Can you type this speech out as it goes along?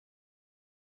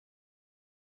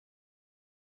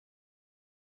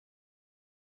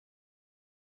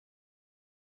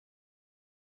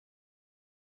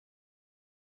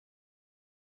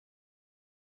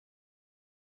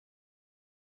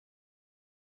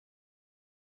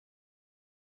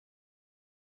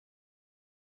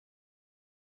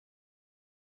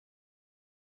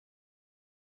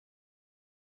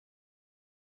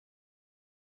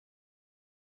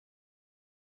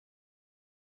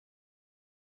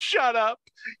shut up.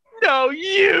 No,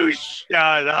 you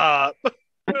shut up.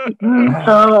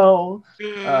 No.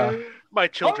 My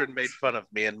children made fun of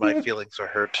me and my feelings are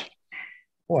hurt.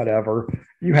 Whatever.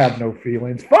 You have no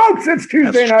feelings. Folks, it's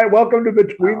Tuesday night. Welcome to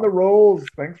Between the Rolls.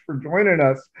 Thanks for joining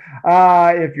us.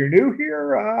 If you're new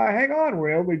here, hang on.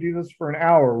 We only do this for an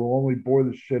hour. We'll only bore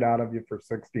the shit out of you for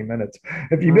 60 minutes.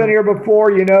 If you've been here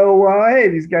before, you know, hey,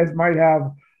 these guys might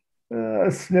have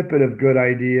a snippet of good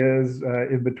ideas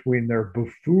in between their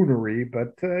buffoonery,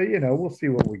 but you know, we'll see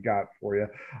what we got for you.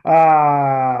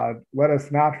 Let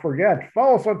us not forget,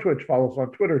 follow us on Twitch, follow us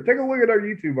on Twitter, take a look at our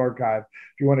YouTube archive.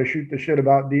 If you want to shoot the shit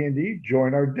about D&D,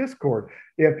 join our Discord.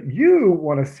 If you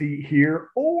want to see here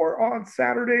or on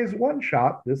Saturday's one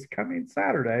shot this coming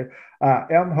Saturday,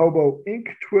 mhobo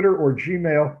Inc. Twitter or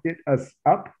Gmail, hit us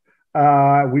up.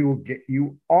 We will get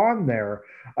you on there.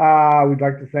 We'd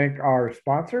like to thank our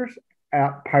sponsors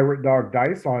at Pirate Dog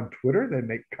Dice on Twitter. They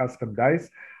make custom dice.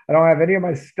 I don't have any of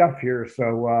my stuff here,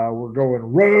 so we're going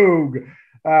rogue.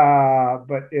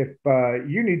 But if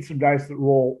you need some dice that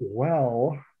roll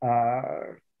well,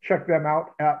 check them out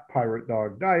at Pirate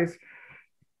Dog Dice.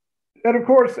 And of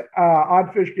course,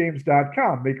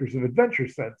 oddfishgames.com, makers of adventure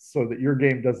sets, so that your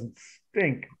game doesn't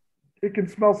stink. It can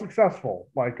smell successful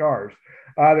like ours.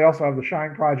 They also have the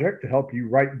Shine Project to help you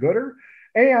write gooder.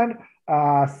 And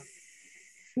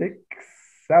 6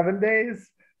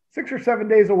 or 7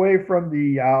 days away from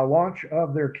the launch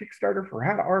of their Kickstarter for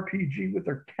How to RPG with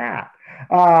Their Cat.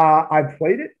 I've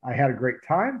played it. I had a great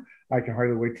time. I can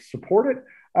hardly wait to support it.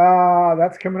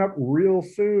 That's coming up real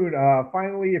soon.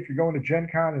 Finally, if you're going to Gen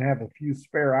Con and have a few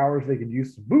spare hours, they can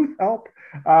use some booth help.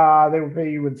 They will pay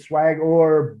you in swag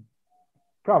or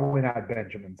probably not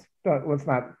Benjamins. Let's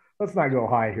not go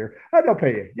high here. They'll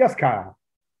pay you. Yes, Kyle.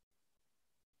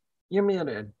 You're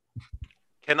muted.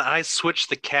 Can I switch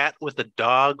the cat with a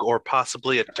dog or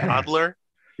possibly a toddler?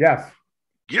 Yes.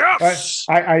 Yes.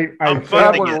 I'm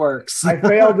funding it. Works. I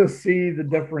failed to see the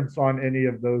difference on any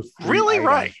of those. Really? Items.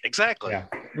 Right. Exactly.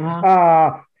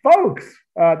 Yeah. Folks,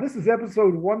 this is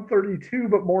episode 132,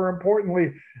 but more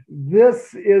importantly,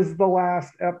 this is the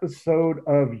last episode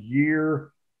of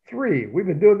year 3. We've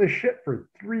been doing this shit for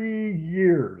 3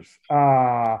 years.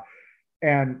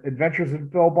 And Adventures in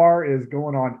Philbar is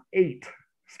going on 8,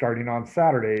 starting on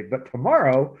Saturday. But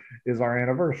tomorrow is our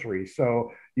anniversary.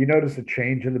 So you notice a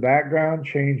change in the background,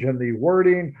 change in the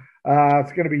wording.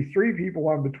 It's going to be 3 people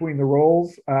on Between the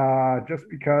Rolls, just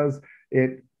because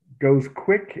it goes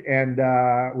quick and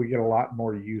we get a lot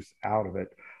more use out of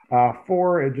it.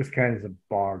 4, it just kind of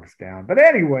bogs down. But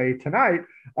anyway, tonight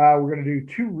we're going to do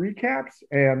 2 recaps,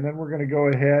 and then we're going to go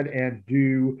ahead and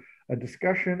do a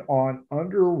discussion on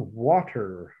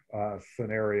underwater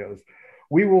scenarios.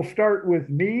 We will start with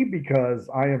me because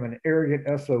I am an arrogant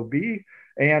SOB,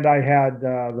 and I had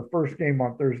the first game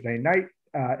on Thursday night,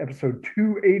 episode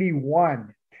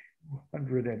 281.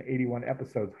 181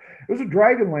 episodes. It was a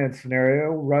Dragonlance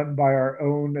scenario run by our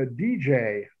own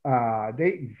DJ,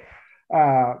 Dayton.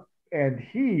 And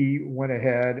he went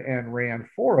ahead and ran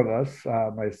 4 of us,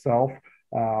 myself,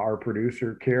 our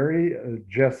producer, Carrie,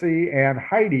 Jesse, and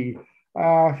Heidi,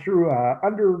 through an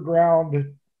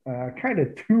underground kind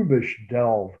of tombish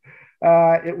delve.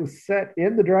 It was set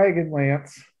in the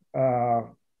Dragonlance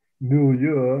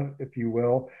milieu, if you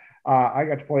will. I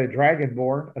got to play a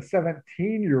Dragonborn, a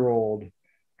 17-year-old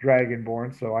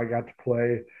Dragonborn, so I got to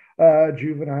play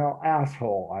juvenile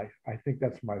asshole. I think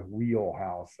that's my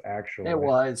wheelhouse, actually. It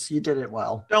was. You did it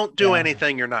well. Don't do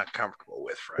anything you're not comfortable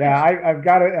with, right? Yeah, I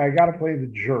got to play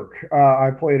the jerk. I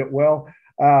played it well.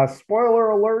 Spoiler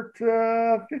alert,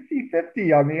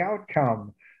 50-50 on the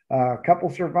outcome. A couple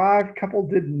survived, couple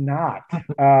did not.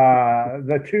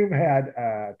 The tomb had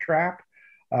a trap.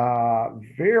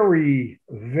 Very,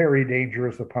 very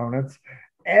dangerous opponents.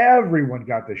 Everyone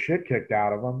got the shit kicked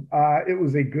out of them. It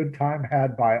was a good time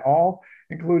had by all,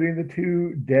 including the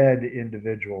 2 dead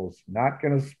individuals. Not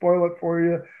going to spoil it for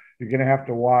you. You're going to have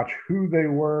to watch who they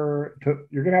were.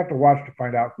 You're going to have to watch to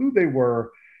find out who they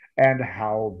were and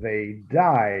how they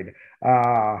died.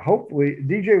 Hopefully,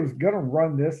 DJ was going to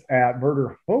run this at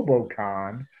Murder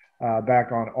HoboCon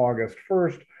back on August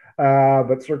 1st,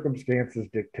 but circumstances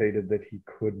dictated that he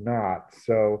could not.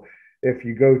 So if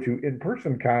you go to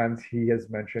in-person cons, he has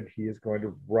mentioned he is going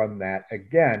to run that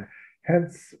again.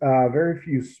 Hence, very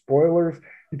few spoilers.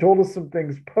 He told us some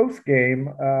things post-game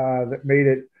that made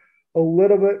it a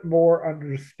little bit more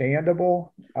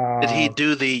understandable. Did he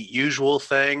do the usual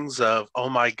things of, oh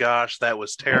my gosh, that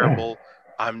was terrible.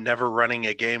 I'm never running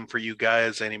a game for you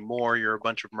guys anymore. You're a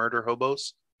bunch of murder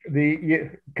hobos.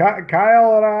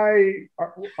 Kyle and I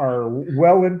are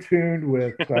well in tune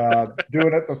with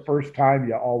doing it the first time.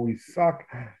 You always suck.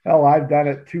 Hell, I've done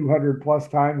it 200 plus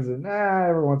times, and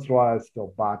every once in a while I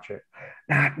still botch it.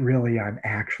 Not really. I'm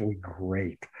actually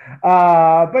great,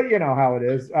 but you know how it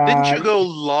is. Didn't you go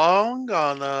long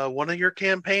on one of your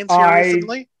campaigns here I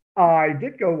recently? I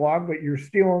did go long, but you're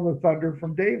stealing the thunder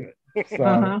from David.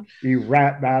 So you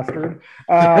rat bastard.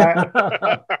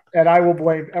 And I will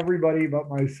blame everybody but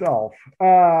myself.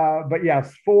 But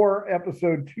yes, for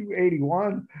episode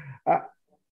 281,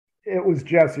 it was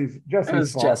Jesse's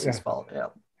fault. Jesse's fault. Yeah.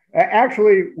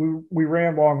 Actually, we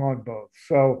ran long on both.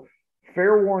 So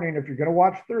fair warning, if you're going to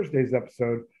watch Thursday's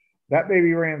episode, that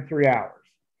baby ran 3 hours.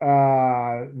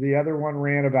 The other one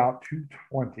ran about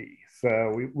 220.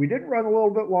 So we did run a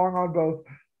little bit long on both.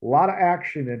 A lot of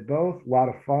action in both, a lot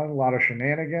of fun, a lot of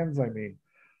shenanigans. I mean,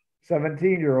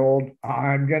 17-year-old,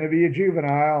 I'm going to be a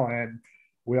juvenile, and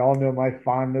we all know my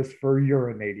fondness for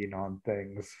urinating on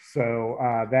things. So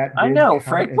that I know,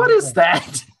 Frank. What is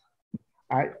that?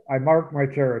 I mark my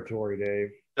territory,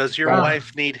 Dave. Does your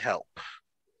wife need help?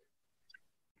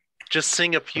 Just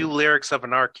sing a few lyrics of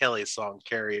an R. Kelly song,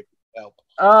 Carrie. Help.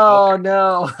 Oh, okay.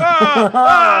 No.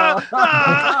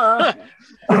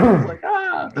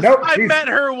 Nope, I met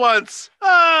her once.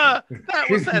 That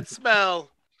was that smell.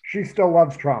 She still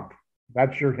loves Trump.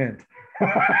 That's your hint.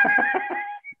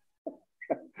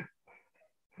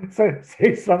 So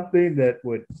say something that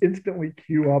would instantly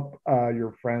cue up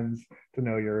your friends to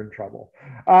know you're in trouble.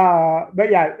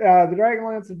 But yeah, the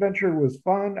Dragonlance adventure was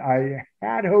fun. I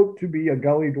had hoped to be a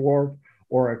Gully Dwarf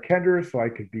or a Kender so I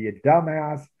could be a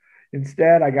dumbass.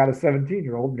 Instead, I got a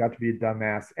 17-year-old and got to be a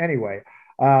dumbass anyway.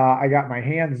 I got my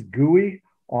hands gooey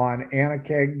on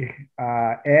Anakeg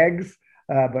eggs,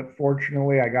 but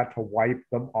fortunately, I got to wipe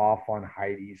them off on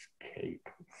Heidi's cape.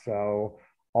 So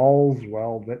all's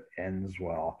well that ends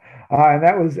well. And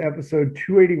that was episode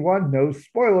 281. No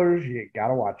spoilers. You got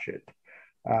to watch it.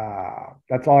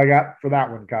 That's all I got for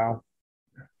that one, Kyle.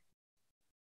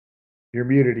 You're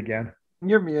muted again.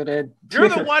 You're muted. You're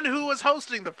the one who was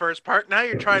hosting the first part. Now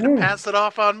you're trying to pass it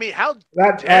off on me. How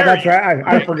that's right.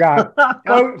 I forgot.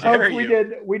 Folks,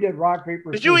 we did rock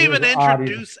paper. Did you even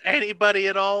introduce anybody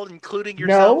at all, including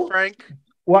yourself, no. Frank?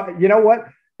 Well, you know what?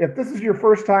 If this is your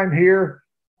first time here,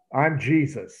 I'm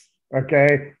Jesus.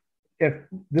 Okay. If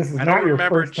this is not your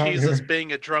first time, Jesus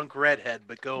being a drunk redhead,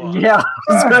 but go on. Yeah.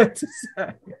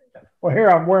 Well,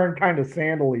 here I'm wearing kind of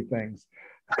sandally things.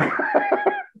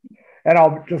 And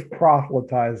I'll just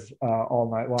proselytize all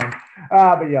night long.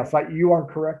 But yes, you are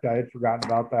correct. I had forgotten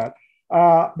about that.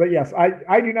 But yes,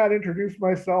 I do not introduce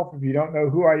myself. If you don't know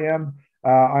who I am,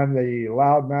 I'm the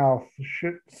loudmouth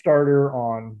shit starter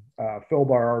on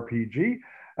Philbar RPG.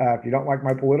 If you don't like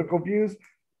my political views,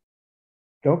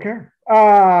 don't care.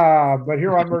 But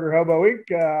here on Murder Hobo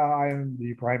Inc., I am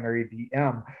the primary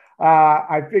DM.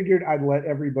 I figured I'd let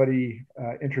everybody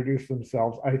introduce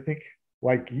themselves. I think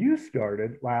like you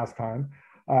started last time.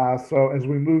 So as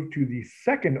we move to the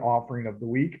second offering of the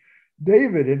week,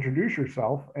 David, introduce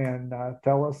yourself and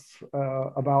tell us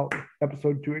about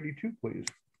episode 282, please.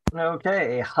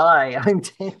 Okay. Hi, I'm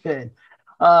David.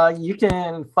 You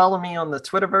can follow me on the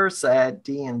Twitterverse at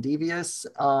DNDevious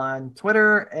on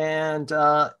Twitter. And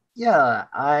yeah,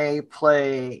 I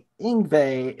play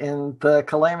Yngve in the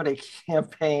Calamity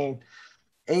campaign,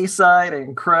 A-side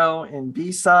and Crow in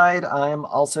B-side. I'm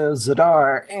also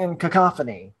Zadar in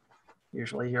Cacophony.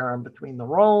 Usually here I'm between the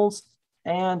roles.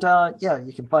 And yeah,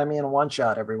 you can find me in a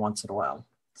one-shot every once in a while.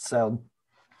 So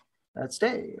that's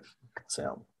Dave.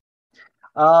 So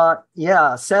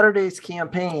yeah, Saturday's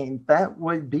campaign, that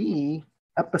would be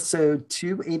episode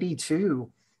 282.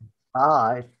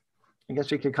 I guess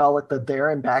you could call it the There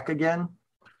and Back Again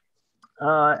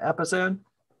episode,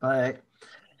 but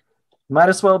might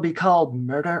as well be called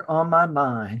Murder on My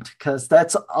Mind, because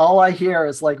that's all I hear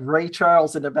is like Ray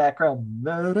Charles in the background.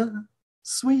 Murder,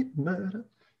 sweet murder.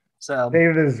 So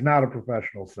David is not a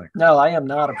professional singer. No, I am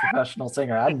not a professional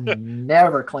singer. I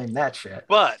never claimed that shit.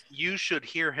 But you should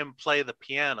hear him play the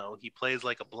piano. He plays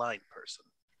like a blind person.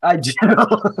 I do.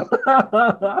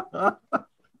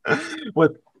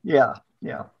 Yeah.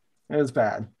 It's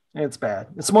bad.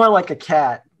 It's more like a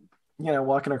cat,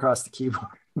 walking across the keyboard.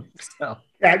 So.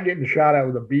 Cat getting shot at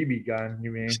with a BB gun,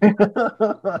 you mean?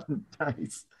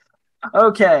 Nice.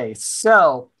 Okay,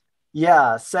 so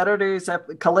yeah, Saturday's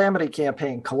Calamity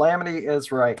campaign. Calamity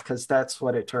is right, because that's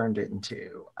what it turned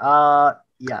into.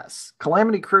 Yes,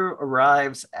 Calamity crew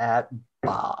arrives at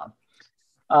Bob.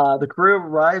 The crew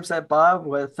arrives at Bob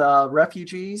with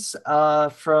refugees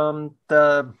from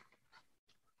the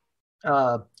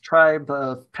tribe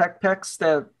of Pekpeks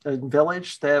that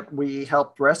village that we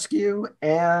helped rescue,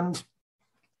 and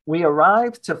we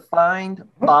arrived to find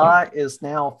Ba is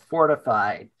now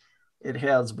fortified. It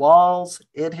has walls,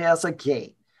 it has a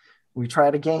gate. We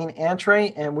try to gain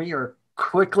entry, and we are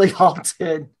quickly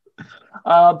halted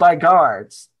by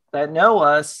guards that know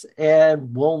us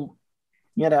and will,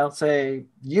 say,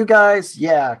 you guys,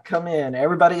 yeah, come in.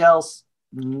 Everybody else,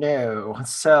 no.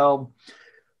 So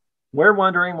we're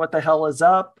wondering what the hell is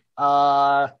up.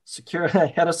 Head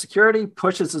of security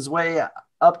pushes his way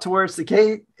up towards the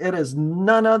gate. It is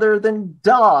none other than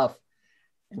Dolph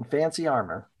in fancy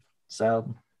armor.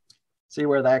 So see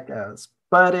where that goes.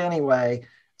 But anyway,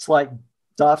 it's like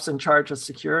Dolph's in charge of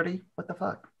security. What the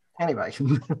fuck? Anyway.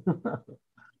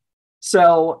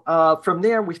 So from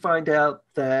there, we find out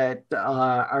that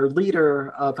our leader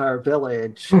of our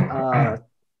village,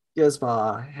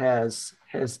 Gizba,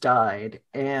 has died,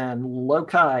 and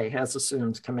Lokai has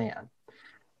assumed command.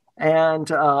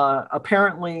 And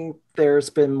apparently, there's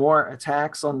been more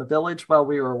attacks on the village while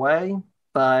we were away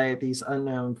by these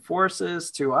unknown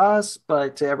forces to us,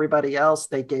 but to everybody else,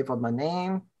 they gave them a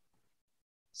name.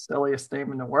 Silliest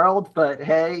name in the world, but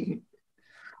hey,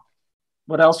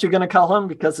 what else are you going to call them?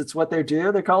 Because it's what they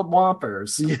do. They're called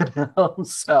Whompers,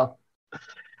 So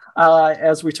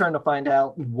as we turn to find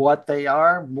out what they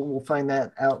are, we'll find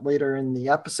that out later in the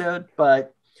episode.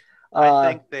 But I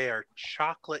think they are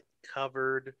chocolate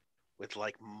covered with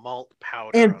like malt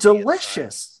powder and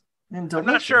delicious. And delicious.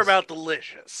 I'm not sure about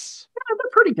delicious. Yeah,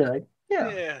 they're pretty good.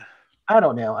 Yeah. I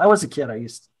don't know. I was a kid.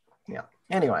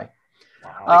 Anyway.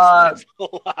 Wow, that's a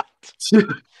lot.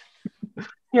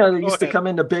 They used to come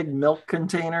in a big milk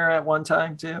container at one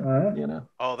time too.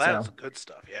 Oh, that's good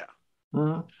stuff. Yeah.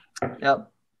 Mm-hmm.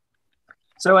 Yep.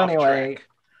 So anyway,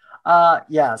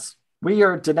 yes, we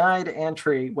are denied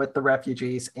entry with the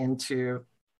refugees into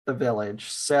the village.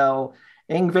 So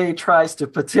Ingve tries to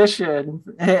petition,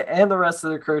 and the rest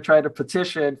of the crew try to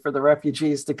petition for the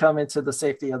refugees to come into the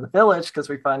safety of the village, because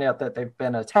we find out that they've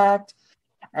been attacked.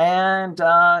 And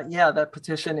that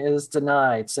petition is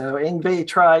denied. So Ingve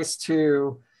tries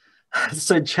to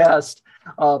suggest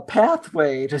a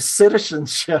pathway to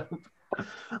citizenship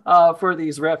for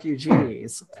these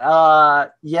refugees.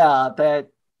 That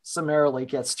summarily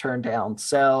gets turned down.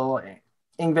 So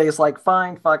Ingve's like,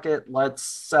 fine, fuck it.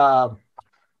 Let's,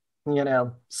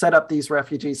 set up these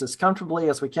refugees as comfortably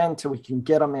as we can till we can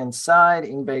get them inside.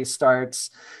 Ingve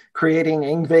starts creating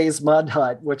Ingve's mud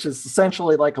hut, which is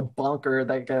essentially like a bunker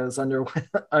that goes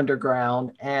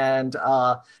underground, and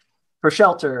for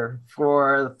shelter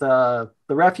for the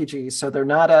refugees, so they're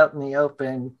not out in the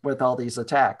open with all these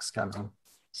attacks coming.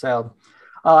 So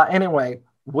anyway,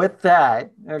 with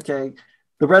that, okay,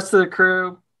 the rest of the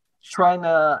crew trying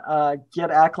to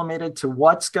get acclimated to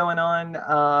what's going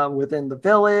on within the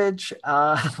village.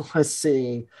 Let's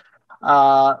see.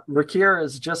 Rakir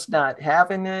is just not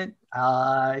having it.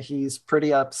 He's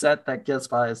pretty upset that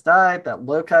Gizba has died, that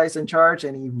Lokai's in charge,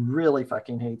 and he really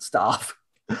fucking hates Dolph.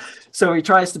 So he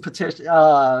tries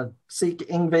to seek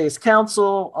Ingve's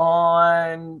counsel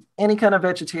on any kind of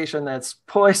vegetation that's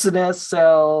poisonous.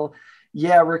 So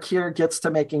Rakir gets to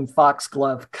making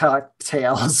foxglove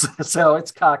cocktails. So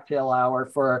it's cocktail hour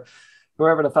for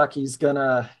whoever the fuck he's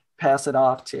gonna pass it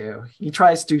off to. He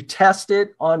tries to test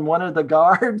it on one of the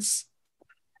guards.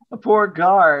 A poor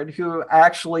guard who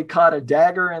actually caught a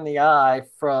dagger in the eye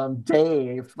from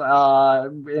Dave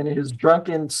in his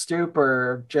drunken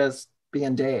stupor, just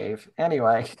being Dave.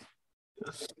 Anyway,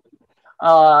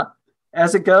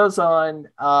 as it goes on,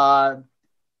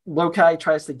 Lokai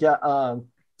tries to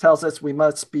tells us we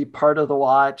must be part of the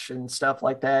watch and stuff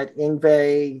like that.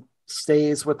 Ingve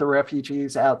stays with the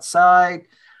refugees outside.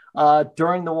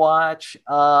 During the watch,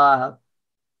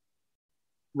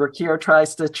 Rakir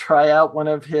tries to try out one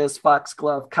of his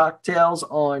foxglove cocktails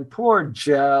on poor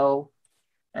Joe,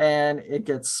 and it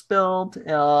gets spilled.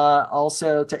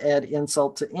 Also, to add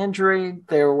insult to injury,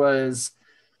 there was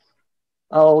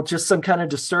just some kind of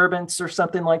disturbance or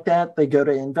something like that. They go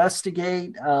to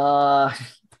investigate.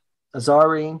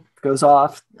 Azari goes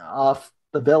off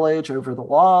the village over the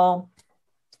wall.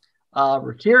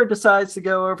 Rakir decides to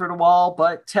go over the wall,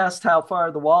 but test how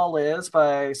far the wall is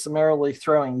by summarily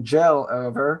throwing Joe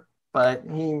over. But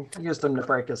he used him to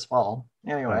break his fall.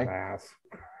 Anyway.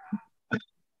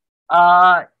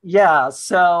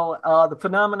 So the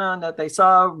phenomenon that they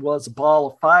saw was a ball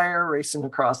of fire racing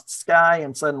across the sky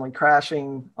and suddenly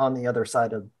crashing on the other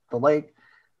side of the lake.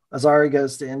 Azari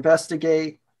goes to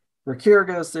investigate. Rakir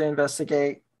goes to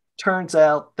investigate. Turns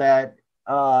out that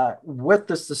with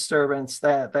this disturbance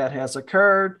that has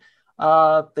occurred,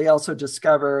 They also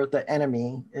discover the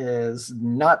enemy is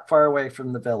not far away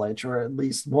from the village, or at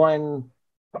least one.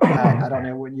 I don't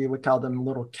know what you would call them,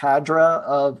 little cadre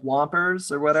of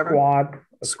Whompers or whatever.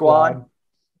 Squad.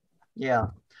 Yeah.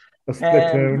 A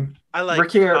spittoon. I like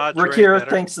Rakir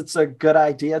thinks it's a good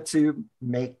idea to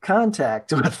make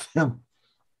contact with them.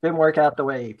 Didn't work out the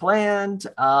way he planned.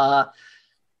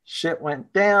 Shit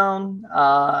went down.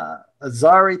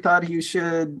 Azari thought he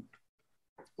should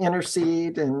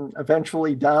intercede and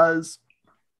eventually does.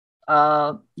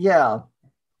 Yeah,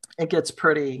 it gets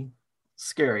pretty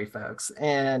scary, folks.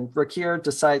 And Rakir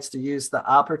decides to use the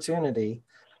opportunity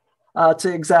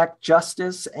to exact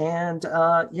justice and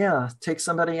take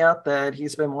somebody out that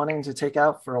he's been wanting to take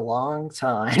out for a long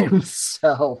time.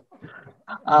 So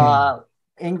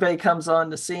Ingve comes on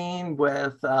the scene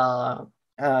with a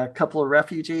couple of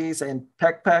refugees and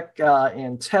Peck Peck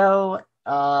in tow.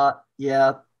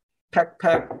 Peck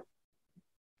Peck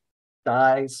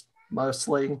dies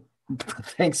mostly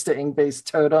thanks to Ingve's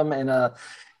totem and a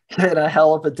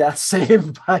hell of a death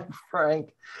save by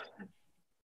Frank.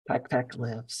 Peck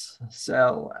lives.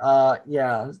 So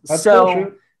That's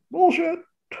bullshit.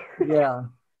 Yeah.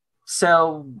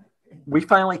 So we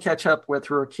finally catch up with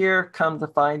Rakir. Come to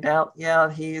find out,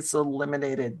 he's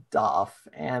eliminated Doff,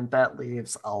 and that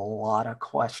leaves a lot of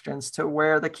questions to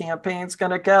where the campaign's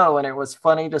going to go. And it was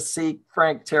funny to see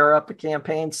Frank tear up a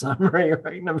campaign summary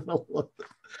right in the middle of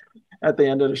at the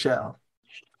end of the show.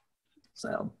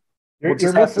 So you're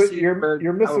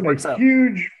missing a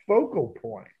huge focal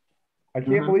point. I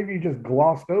can't believe you just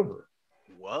glossed over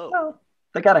it. Whoa. Well,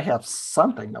 they got to have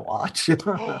something to watch.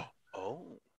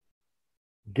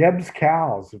 Geb's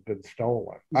cows have been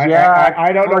stolen. Yeah,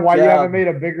 I don't know why you haven't made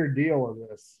a bigger deal of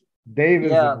this. Dave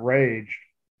is enraged.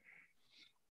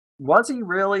 Was he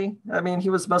really? I mean, he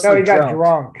was mostly he got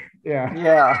drunk. Yeah.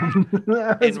 Yeah.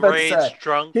 Enraged,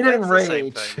 drunk. He didn't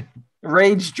rage.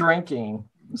 Rage drinking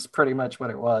is pretty much what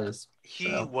it was.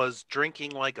 He was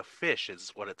drinking like a fish,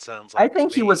 is what it sounds like. I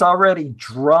think he was already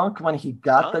drunk when he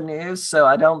got the news, so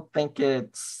I don't think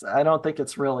it's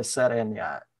really set in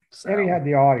yet. So. And he had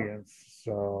the audience,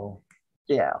 so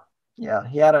yeah,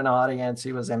 he had an audience.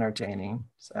 He was entertaining.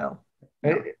 So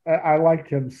I liked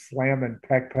him slamming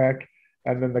Peck Peck,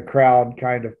 and then the crowd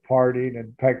kind of partying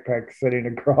and Peck Peck sitting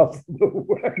across the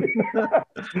way.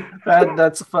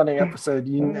 That's a funny episode.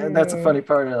 That's a funny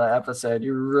part of the episode.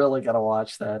 You really got to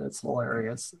watch that. It's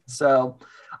hilarious. So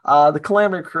the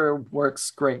Calamity crew works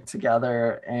great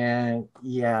together. And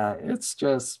it's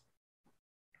just,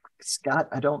 Scott,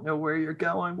 I don't know where you're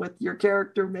going with your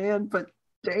character, man, but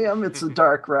damn, it's a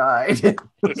dark ride.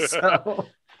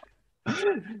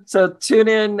 So tune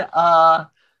in the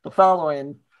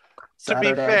following Saturday.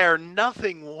 To be fair,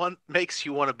 nothing makes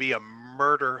you want to be a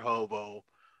murder hobo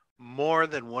more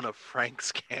than one of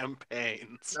Frank's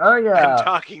campaigns. Oh, yeah. I'm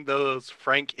talking those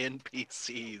Frank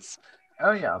NPCs.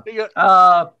 Oh, yeah.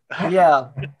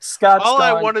 Scott's all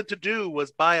I wanted to do was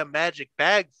buy a magic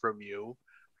bag from you,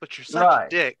 but you're such a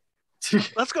dick.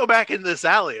 Let's go back in this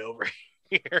alley over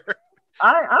here.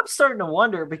 I'm starting to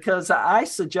wonder because I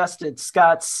suggested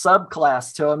Scott's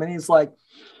subclass to him, and he's like,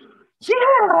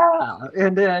 yeah,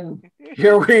 and then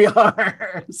here we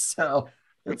are. So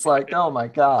it's like, oh my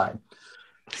god.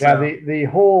 Yeah, the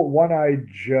whole One-Eyed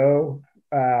Joe,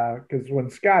 because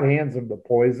when Scott hands him the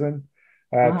poison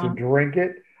to drink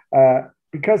it,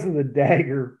 because of the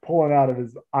dagger pulling out of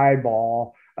his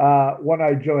eyeball,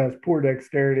 One-Eyed Joe has poor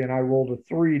dexterity, and I rolled a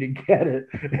 3 to get it.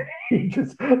 He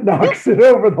just knocks it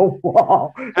over the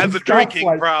wall. Has a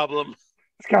drinking problem.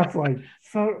 Scott's like,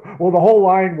 the whole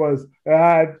line was,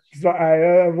 I've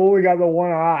only got the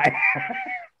one eye.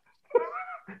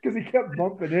 Because he kept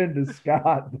bumping into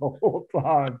Scott the whole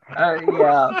time.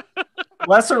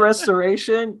 Lesser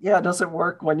restoration, doesn't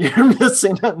work when you're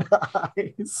missing an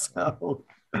eye. So,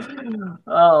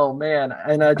 oh man,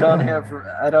 and I don't have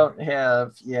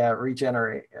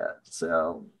regenerate yet.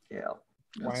 So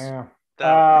wow.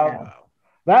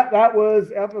 That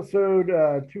was episode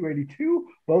 282.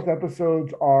 Both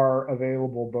episodes are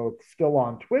available still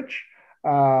on Twitch,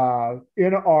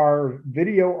 in our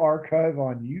video archive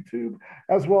on YouTube,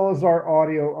 as well as our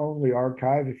audio only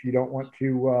archive if you don't want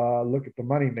to look at the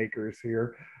money makers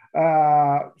here.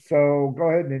 So go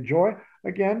ahead and enjoy.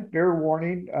 Again, fair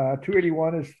warning,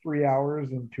 281 is 3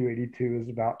 hours and 282 is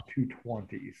about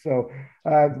 220. So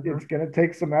it's going to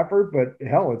take some effort, but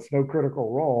hell, it's no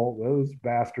Critical Role. Those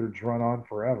bastards run on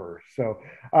forever. So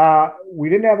we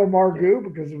didn't have a Margoo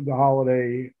because of the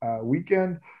holiday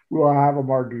weekend. We'll have a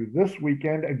Margoo this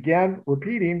weekend. Again,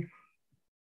 repeating,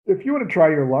 if you want to try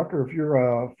your luck or if you're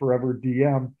a forever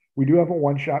DM, we do have a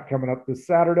one-shot coming up this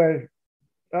Saturday.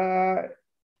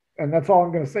 And that's all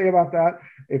I'm going to say about that.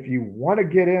 If you want to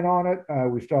get in on it,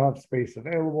 we still have space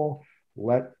available.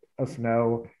 Let us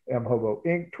know. mhobo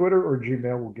Inc. Twitter or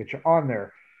Gmail will get you on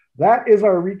there. That is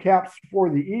our recaps for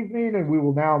the evening, and we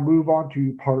will now move on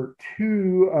to part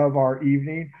 2 of our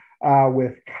evening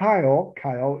with Kyle.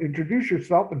 Kyle, introduce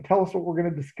yourself and tell us what we're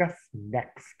going to discuss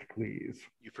next, please.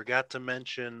 You forgot to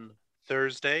mention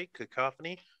Thursday,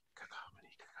 Cacophony.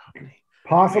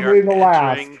 Possibly the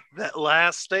last. That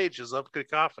last stages of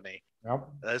Cacophony. Yep.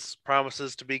 This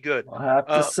promises to be good. I'll have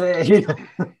to say.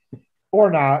 Or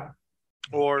not.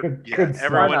 Or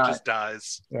everyone just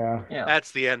dies. Yeah.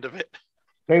 That's the end of it.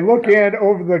 They look in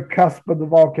over the cusp of the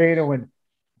volcano and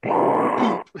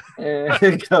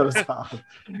it goes off.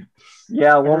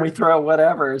 Yeah, when we throw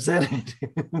whatever's in it,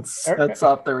 it sets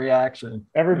off the reaction.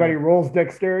 Everybody rolls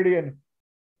dexterity and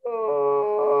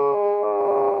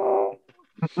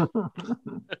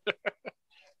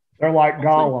they're like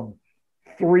Gollum.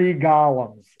 3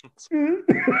 golems.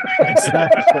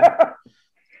 Exactly.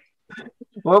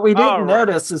 What we didn't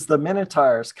notice is the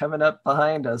Minotaurs coming up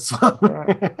behind us.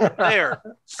 They're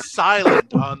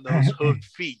silent on those hooked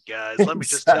feet, guys. Let me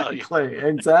just tell you.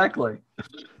 Exactly.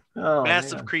 Oh,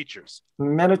 massive creatures.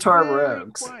 Minotaur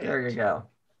rogues. Quiet. There you go.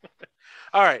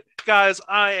 All right, guys,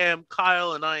 I am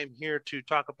Kyle, and I am here to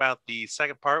talk about the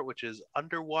second part, which is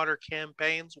underwater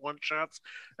campaigns, one-shots,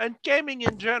 and gaming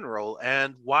in general.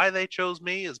 And why they chose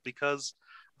me is because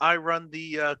I run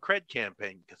the Cred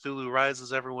campaign. Cthulhu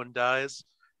Rises, Everyone Dies.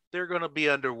 They're going to be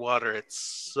underwater at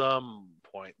some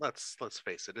point. Let's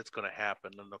face it, it's going to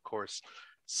happen. And of course,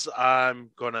 I'm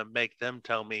going to make them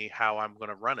tell me how I'm going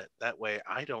to run it. That way,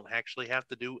 I don't actually have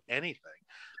to do anything.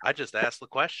 I just ask the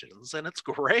questions, and it's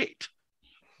great.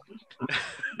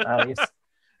 Nice.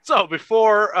 So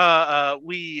before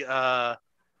we oh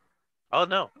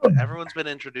no, everyone's been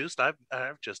introduced.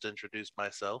 I've just introduced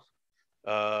myself.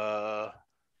 So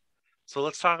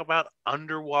let's talk about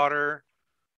underwater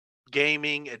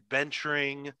gaming,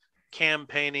 adventuring,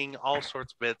 campaigning, all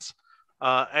sorts of bits.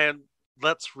 And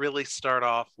let's really start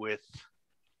off with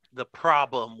the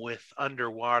problem with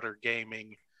underwater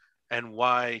gaming and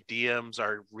why DMs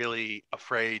are really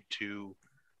afraid to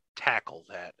tackle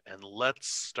that. And let's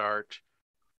start.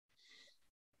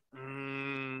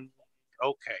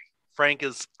 Okay, Frank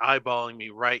is eyeballing me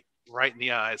right in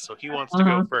the eyes, so he wants to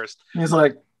go first. He's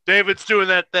like, David's doing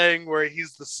that thing where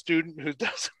he's the student who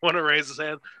doesn't want to raise his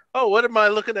hand. Oh, what am I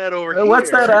looking at over here? What's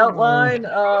that outline?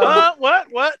 What?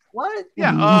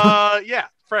 Yeah,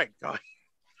 Frank. What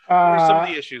are some of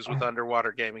the issues with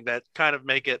underwater gaming that kind of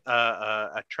make it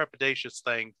a trepidatious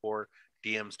thing for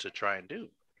DMs to try and do?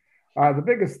 The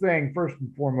biggest thing, first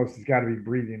and foremost, has got to be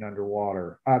breathing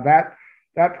underwater. That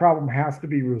problem has to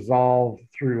be resolved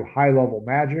through high-level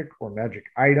magic or magic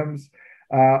items,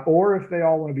 or if they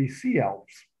all want to be sea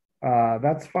elves.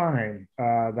 That's fine.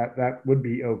 That would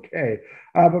be okay.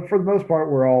 But for the most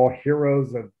part, we're all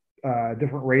heroes of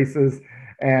different races,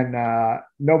 and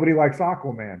nobody likes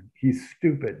Aquaman. He's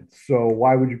stupid. So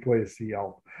why would you play a sea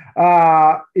elf?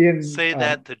 Say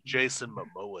that to Jason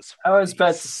Momoa's face. I was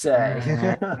about to say.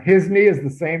 His knee is the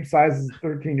same size as a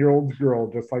 13-year-old girl,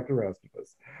 just like the rest of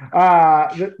us.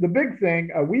 The big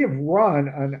thing, we have run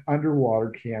an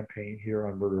underwater campaign here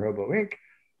on Murder Hobo Inc.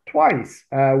 twice.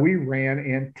 We ran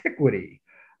Antiquity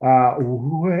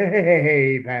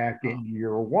way back in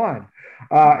year 1.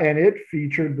 And it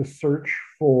featured the search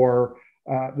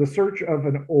of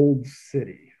an old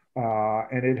city.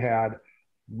 And it had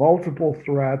multiple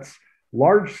threats,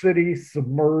 large city,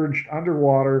 submerged,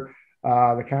 underwater,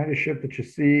 the kind of shit that you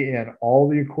see in all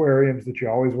the aquariums that you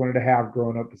always wanted to have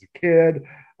growing up as a kid.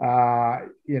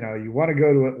 You want to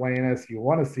go to Atlantis, you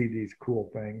want to see these cool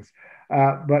things.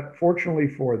 But fortunately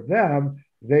for them,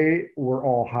 they were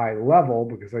all high level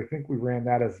because I think we ran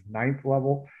that as 9th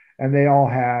level. And they all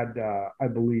had, I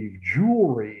believe,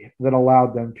 jewelry that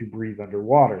allowed them to breathe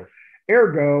underwater.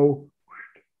 Ergo,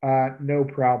 no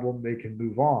problem, they can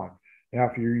move on. Now,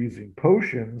 if you're using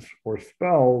potions or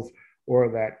spells or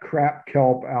that crap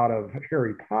kelp out of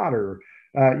Harry Potter,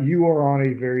 you are on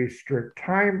a very strict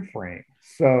time frame.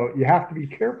 So you have to be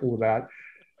careful with that.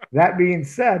 That being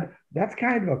said, that's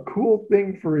kind of a cool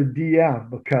thing for a DM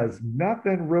because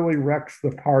nothing really wrecks the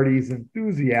party's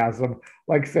enthusiasm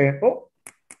like saying, oh,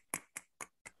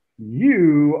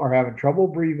 you are having trouble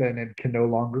breathing and can no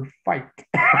longer fight.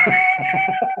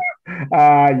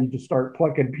 You just start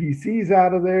plucking PCs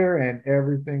out of there and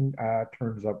everything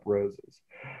turns up roses.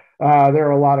 There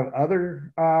are a lot of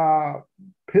other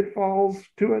pitfalls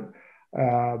to it,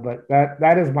 but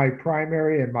that is my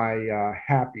primary and my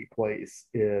happy place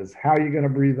is how you going to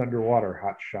breathe underwater,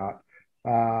 hotshot.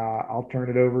 I'll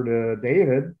turn it over to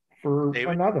David for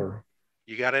David? another.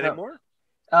 You got any more?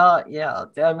 Yeah.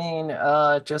 I mean,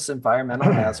 just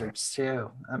environmental hazards too.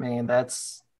 I mean,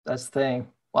 that's the thing.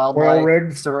 Wildlife, Oil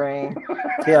rigs. terrain.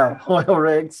 Yeah, oil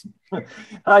rigs.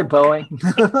 Hi, Boeing.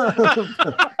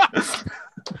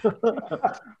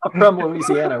 I'm from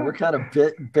Louisiana. We're kind of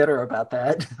bitter about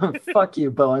that. Fuck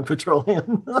you, Boeing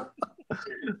Petroleum.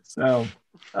 So,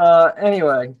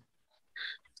 anyway,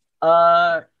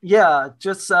 yeah,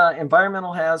 just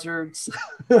environmental hazards.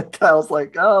 Kyle's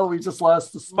like, oh, we just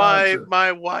lost the sponsor.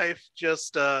 My wife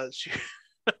just I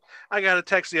got a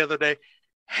text the other day.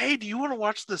 Hey, do you want to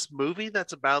watch this movie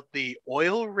that's about the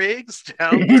oil rigs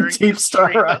down during Deep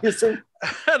Star Rising?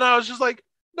 And I was just like,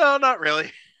 no, not really.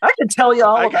 I can tell you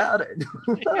all about it.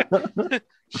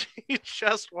 She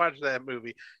just watched that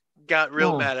movie. Got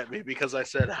real mad at me because I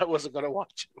said I wasn't going to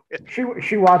watch it.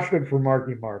 She watched it for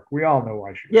Marky Mark. We all know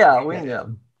why she. Yeah, we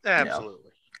know.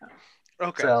 Absolutely. Yeah.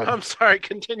 Okay, So, I'm sorry.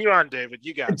 Continue on, David.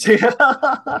 You got it.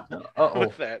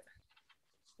 With that.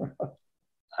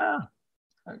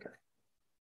 Okay.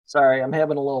 Sorry, I'm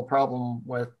having a little problem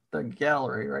with the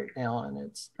gallery right now, and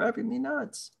it's driving me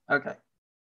nuts. Okay.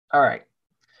 All right.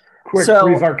 Quick, So-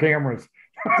 freeze our cameras.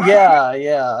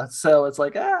 Yeah. So it's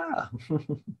like,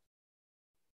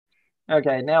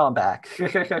 Okay, now I'm back.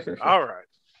 All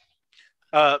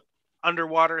right.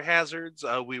 Underwater hazards.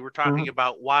 We were talking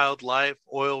about wildlife,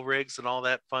 oil rigs, and all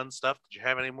that fun stuff. Did you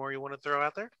have any more you want to throw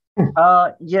out there?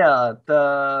 Yeah,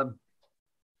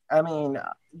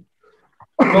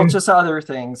 well, just other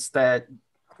things that,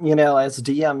 as a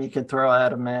DM, you could throw at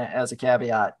them as a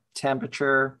caveat.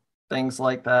 Temperature, things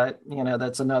like that.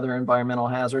 That's another environmental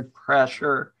hazard.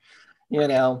 Pressure,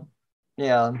 yeah.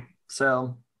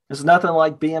 So there's nothing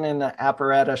like being in the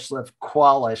apparatus of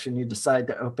Qualish and you decide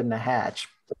to open the hatch.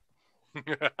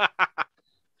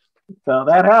 So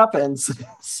that happens.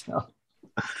 So,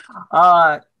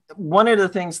 one of the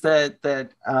things that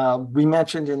we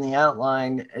mentioned in the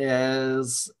outline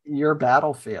is your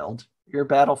battlefield. Your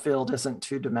battlefield isn't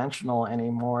two-dimensional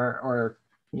anymore, or,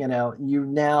 you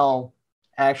now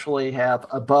actually have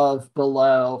above,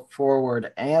 below,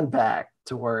 forward, and back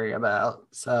to worry about.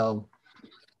 So,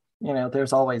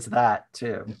 there's always that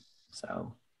too.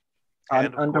 So,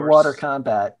 underwater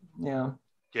combat,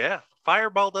 Yeah,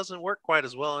 fireball doesn't work quite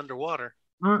as well underwater.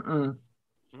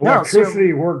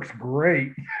 Electricity works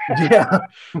great. Yeah,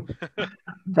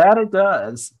 that it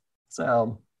does.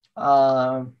 So,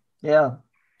 yeah.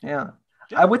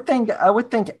 I would think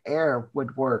air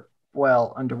would work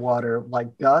well underwater,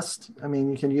 like gust. I mean,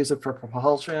 you can use it for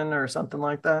propulsion or something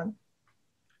like that.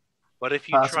 But if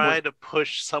you try to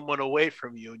push someone away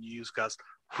from you and you use gust,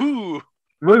 whoo,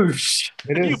 whoosh,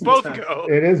 you both go.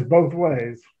 It is both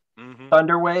ways. Mm-hmm.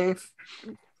 Thunderwave.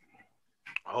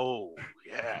 Oh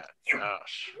yeah,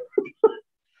 gosh.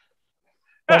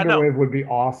 Thunderwave would be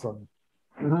awesome.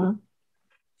 Mm-hmm.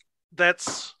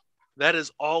 That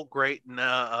is all great. And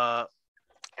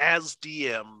as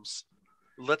DMs,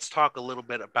 let's talk a little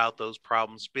bit about those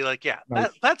problems. Be like, yeah,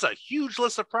 Nice. that's a huge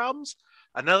list of problems.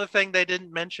 Another thing they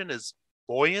didn't mention is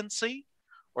buoyancy,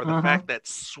 or the fact that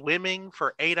swimming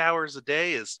for 8 hours a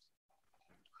day is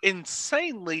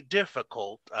insanely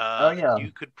difficult.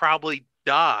 You could probably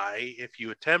die if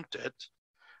you attempt it.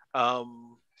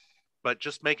 But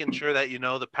just making sure that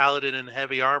the paladin in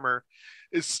heavy armor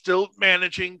is still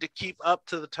managing to keep up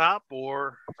to the top,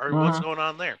 or what's going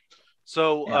on there.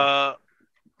 So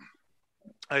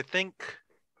I think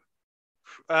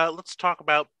let's talk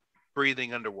about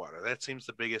breathing underwater. That seems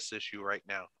the biggest issue right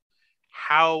now.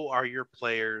 How are your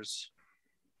players,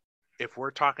 if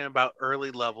we're talking about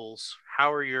early levels,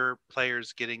 how are your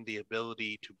players getting the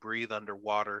ability to breathe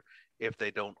underwater if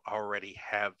they don't already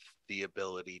have the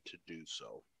ability to do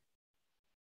so?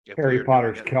 Harry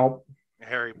Potter's kelp.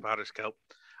 Harry Potter's kelp.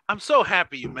 I'm so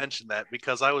happy you mentioned that,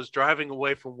 because I was driving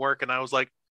away from work and I was like,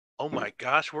 oh my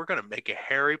gosh, we're going to make a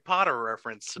Harry Potter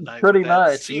reference tonight. Pretty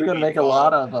much. We're going to make a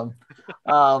lot of them.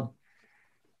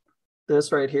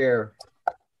 This right here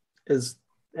is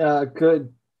a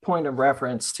good point of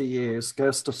reference to use.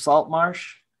 Ghost of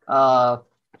Saltmarsh. Hey,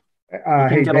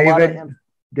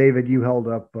 David, you held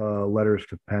up Letters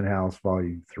to Penthouse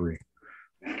Volume 3.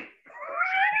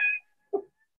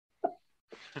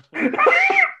 Hey,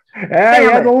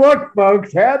 had the look,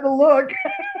 folks. Had the look.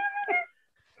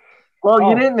 Well,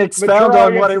 you didn't expound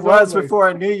on what it was before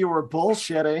I knew you were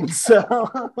bullshitting. So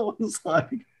I was like,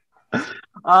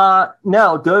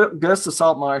 no, Ghost of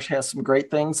Saltmarsh has some great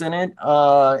things in it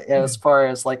as far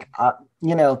as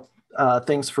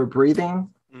things for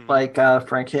breathing. Like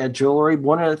Frank had jewelry.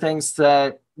 One of the things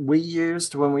that we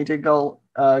used when we did go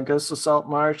Ghost of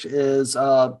Saltmarsh is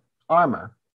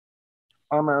armor.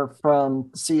 armor from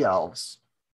sea elves.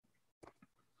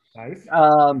 Nice.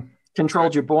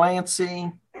 Controlled your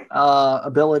buoyancy,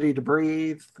 ability to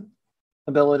breathe,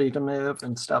 ability to move,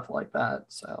 and stuff like that.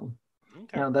 So,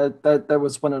 Okay. you know, that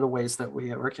was one of the ways that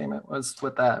we overcame it, was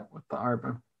with the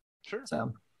armor. Sure.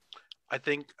 So, I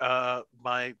think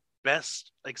my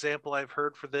best example I've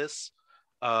heard for this,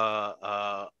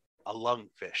 a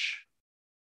lungfish,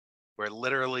 where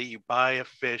literally you buy a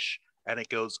fish and it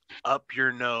goes up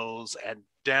your nose and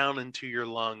down into your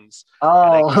lungs,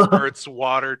 and it converts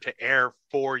water to air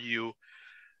for you.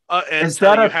 Is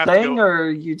that a thing, or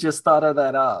you just thought of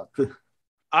that up?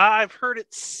 I've heard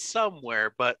it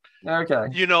somewhere, but okay,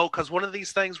 you know, because one of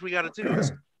these things we got to do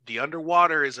is the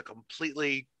underwater is a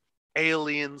completely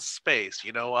alien space.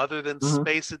 You know, other than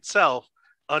space itself,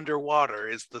 underwater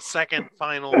is the second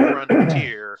final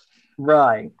frontier.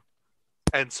 Right.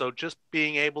 And so just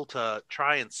being able to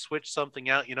try and switch something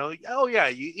out, you know, oh yeah,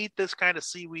 you eat this kind of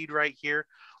seaweed right here.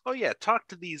 Oh yeah, talk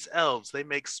to these elves. They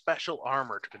make special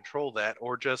armor to control that.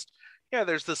 Or just, yeah,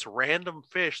 there's this random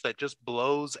fish that just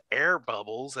blows air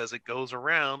bubbles as it goes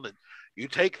around, and you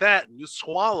take that and you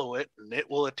swallow it and it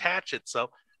will attach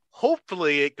itself.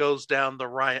 Hopefully it goes down the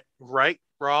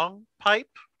wrong pipe,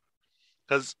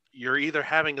 because you're either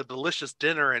having a delicious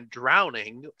dinner and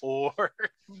drowning, or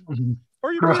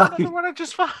you're breathing underwater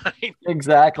just fine.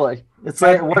 Exactly. It's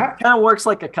like what kind of works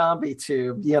like a combi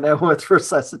tube, you know, with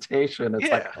resuscitation. It's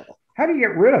like, how do you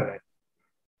get rid of it?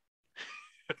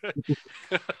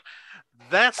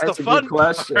 That's the fun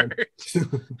question.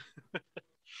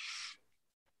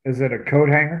 Is it a coat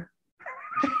hanger?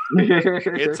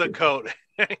 It's a coat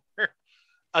hanger.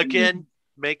 Again,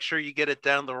 make sure you get it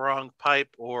down the wrong pipe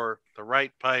or the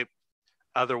right pipe.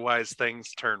 Otherwise,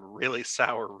 things turn really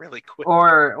sour really quick.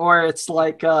 Or it's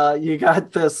like you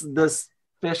got this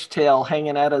fish tail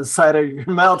hanging out of the side of your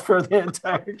mouth for the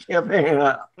entire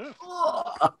campaign.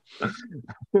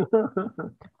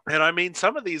 And I mean,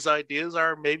 some of these ideas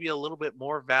are maybe a little bit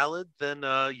more valid than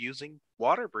using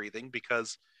water breathing,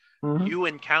 because you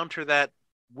encounter that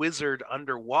wizard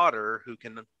underwater who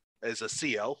is a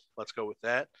sea elf. Let's go with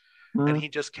that. And he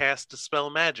just casts Dispel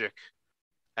Magic.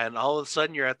 And all of a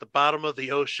sudden, you're at the bottom of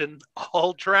the ocean,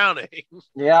 all drowning.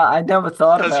 Yeah, I never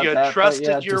thought about that. Because you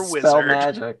trusted your wizard.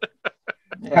 Magic.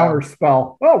 Yeah. Counter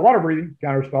spell. Oh, water breathing.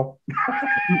 Counter spell.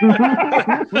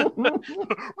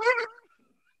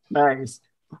 Nice.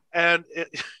 And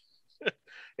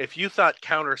if you thought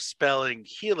counter spelling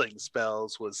healing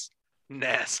spells was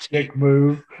nasty, dick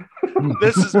move.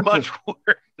 This is much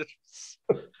worse.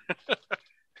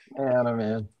 Yeah,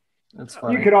 man. That's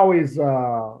funny. You could always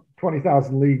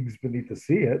 20,000 Leagues Beneath the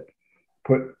Sea it.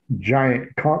 Put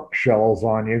giant conch shells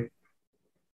on you.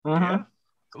 Yeah,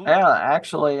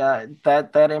 actually,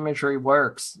 that imagery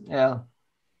works. Yeah.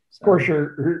 So. Of course,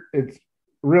 it's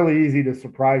really easy to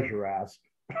surprise your ass.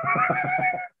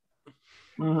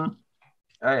 Oh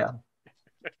yeah.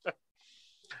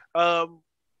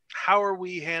 How are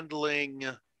we handling?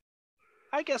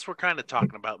 I guess we're kind of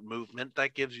talking about movement.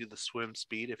 That gives you the swim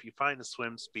speed. If you find a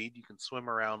swim speed, you can swim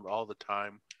around all the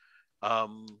time.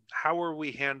 How are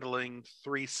we handling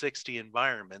 360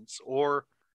 environments? Or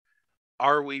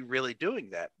are we really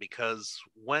doing that? Because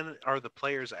when are the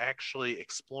players actually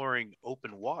exploring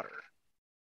open water?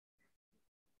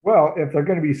 Well, if they're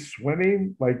going to be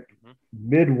swimming like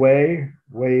midway,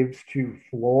 waves to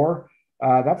floor,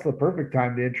 that's the perfect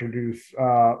time to introduce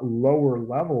lower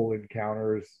level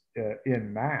encounters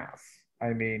in mass.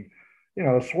 I mean, you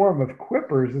know, a swarm of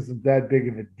quippers isn't that big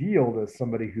of a deal to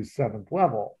somebody who's 7th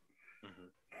level.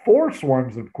 4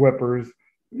 swarms of quippers,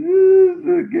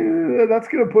 that's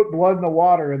going to put blood in the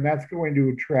water, and that's going to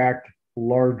attract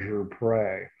larger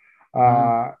prey.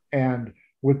 And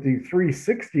with the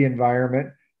 360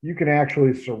 environment, you can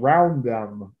actually surround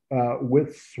them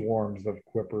with swarms of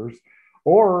quippers,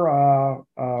 or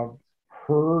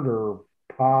herd or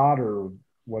pod or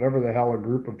whatever the hell a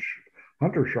group of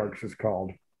hunter sharks is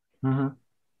called. I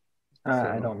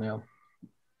don't know.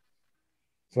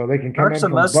 So they can come in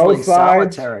from both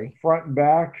sides, front and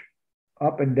back,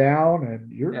 up and down,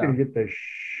 and you're going to get the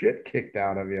shit kicked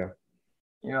out of you.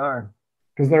 You are.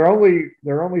 Because they're only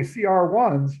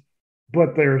CR1s,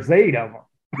 but there's 8 of them.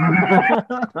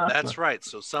 That's right.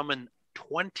 So summon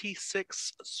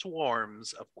 26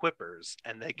 swarms of quippers,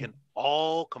 and they can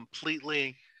all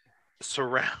completely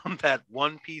surround that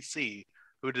one PC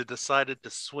who decided to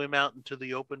swim out into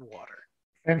the open water.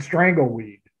 And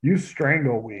strangleweed. Use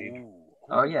strangleweed. Ooh.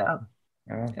 Oh, yeah.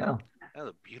 That's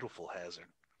a beautiful hazard.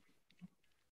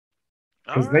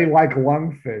 Because they like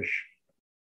lungfish.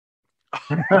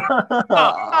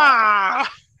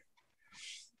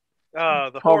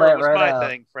 The Pull horror that was right my out.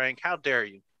 thing, Frank. How dare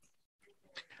you?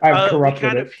 I've we corrupted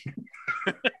kind it.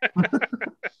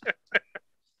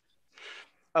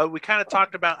 We kind of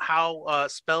talked about how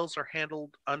spells are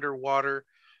handled underwater.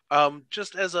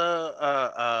 Just as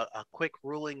a quick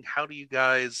ruling, how do you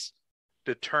guys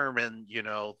determine,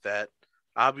 that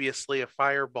obviously a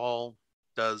fireball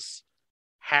does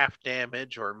half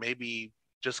damage or maybe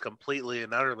just completely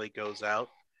and utterly goes out?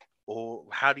 Or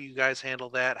how do you guys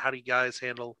handle that? How do you guys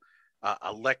handle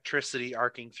electricity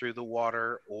arcing through the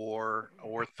water or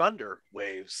thunder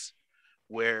waves?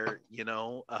 Where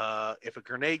if a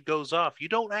grenade goes off, you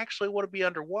don't actually want to be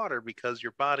underwater because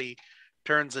your body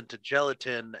turns into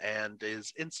gelatin and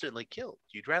is instantly killed.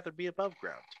 You'd rather be above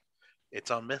ground.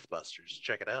 It's on Mythbusters.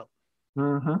 Check it out.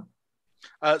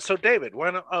 So David,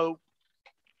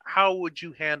 how would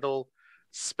you handle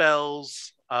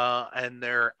spells and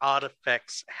their odd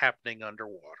effects happening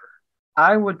underwater?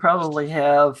 I would probably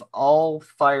have all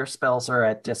fire spells are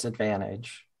at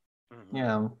disadvantage.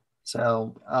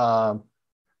 So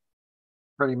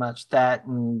pretty much that,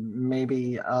 and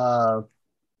maybe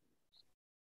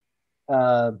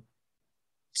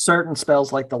certain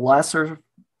spells like the lesser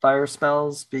fire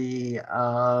spells be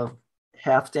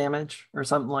half damage or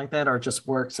something like that, or just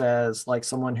works as like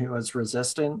someone who is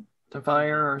resistant to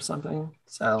fire or something.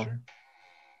 So, Sure.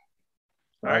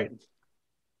 All right.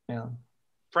 Yeah.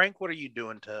 Frank, what are you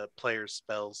doing to players'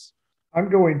 spells? I'm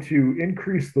going to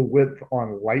increase the width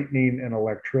on lightning and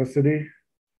electricity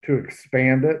to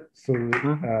expand it. So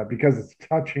because it's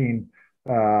touching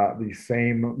the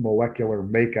same molecular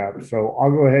makeup. So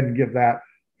I'll go ahead and give that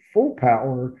full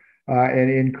power and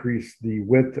increase the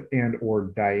width and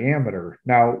or diameter.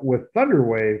 Now with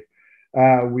Thunderwave,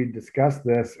 we discussed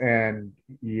this, and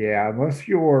yeah, unless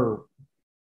you're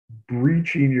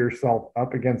breaching yourself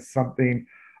up against something,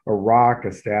 a rock,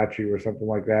 a statue, or something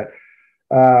like that,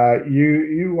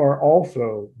 you are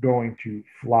also going to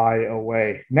fly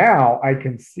away. Now I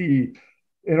can see,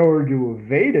 in order to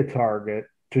evade a target,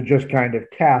 to just kind of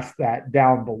cast that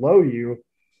down below you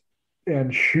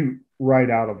and shoot right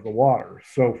out of the water.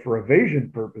 So for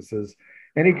evasion purposes,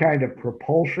 any kind of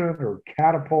propulsion or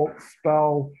catapult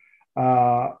spell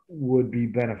would be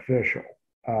beneficial.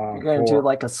 You're going to do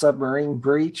like a submarine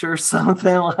breach or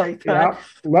something like that. Yeah,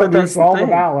 let loose all the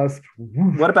ballast.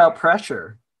 What about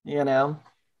pressure?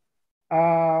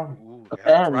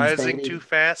 Rising too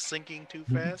fast, sinking too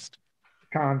fast.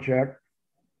 Con check.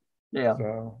 Yeah.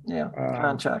 So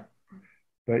con check.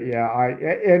 But yeah,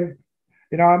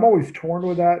 I'm always torn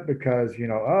with that because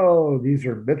these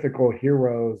are mythical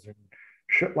heroes and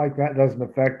shit like that doesn't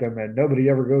affect them, and nobody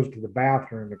ever goes to the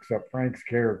bathroom except Frank's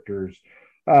characters.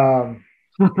 So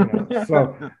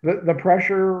the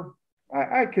pressure,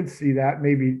 I could see that.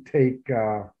 Maybe take.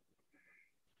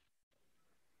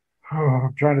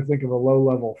 I'm trying to think of a low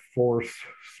level force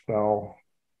spell.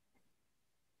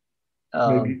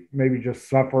 Maybe just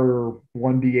suffer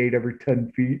 1d8 every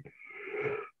 10 feet.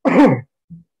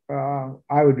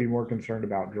 I would be more concerned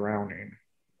about drowning.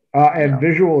 And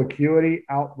visual acuity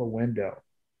out the window.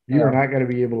 You are not going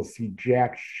to be able to see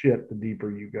jack shit the deeper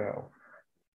you go.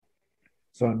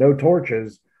 So no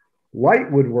torches. Light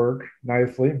would work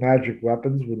nicely. Magic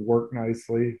weapons would work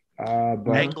nicely.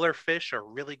 Anglerfish are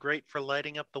really great for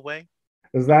lighting up the way.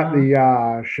 Is that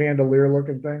the chandelier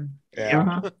looking thing?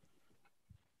 Yeah.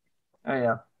 Oh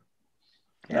yeah.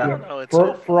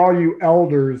 For all you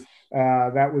elders,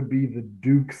 that would be the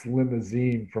Duke's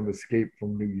limousine from Escape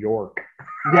from New York.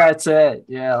 That's it.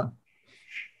 Yeah.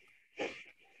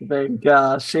 Big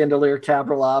chandelier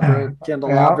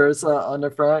candelabras on the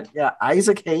front. Yeah,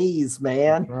 Isaac Hayes,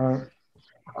 man.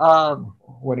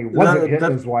 When he wasn't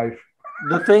hitting his wife.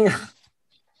 The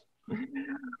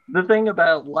thing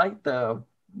about light, though,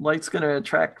 light's going to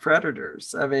attract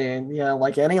predators. I mean,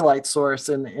 like any light source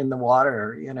in the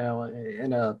water, in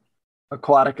a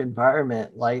aquatic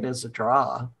environment, light is a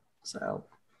draw. So,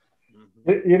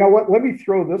 you know what? Let me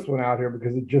throw this one out here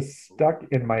because it just stuck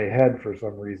in my head for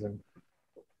some reason.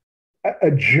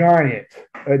 A giant,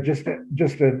 just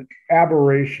an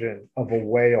aberration of a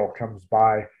whale comes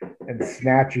by and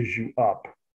snatches you up.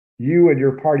 You and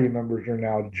your party members are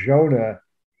now Jonah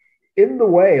in the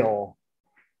whale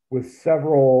with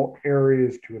several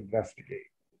areas to investigate.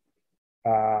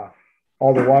 All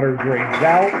the water drains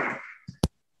out,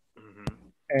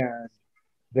 and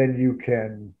then you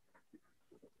can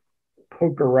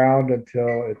poke around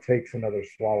until it takes another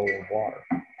swallow of water.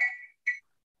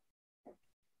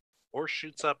 Or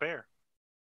shoots up air.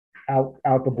 Out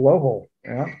the blowhole.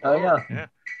 Yeah. Oh yeah. Yeah.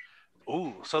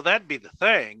 Ooh, so that'd be the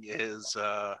thing is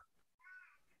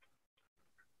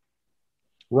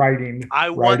Writing. I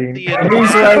want writing. the He's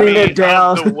writing it anatomy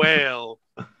down. of the whale.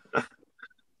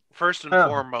 First and Oh.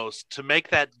 foremost, to make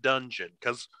that dungeon,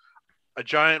 because a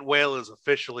giant whale is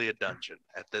officially a dungeon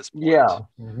at this point. Yeah.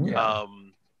 Mhm. Yeah.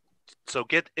 So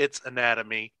get its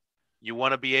anatomy. You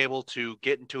want to be able to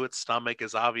get into its stomach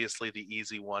is obviously the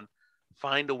easy one.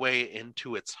 Find a way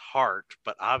into its heart,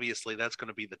 but obviously that's going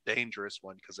to be the dangerous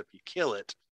one, because if you kill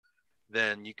it,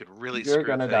 then you could really You're screw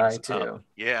gonna die things too. up.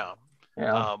 Yeah.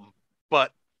 Yeah.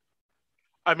 But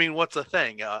I mean, what's the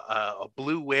thing? A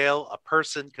blue whale, a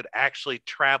person could actually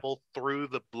travel through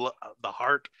the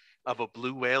heart of a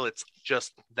blue whale. It's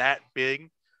just that big,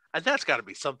 and that's got to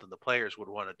be something the players would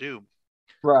want to do.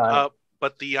 Right.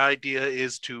 But the idea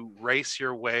is to race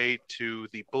your way to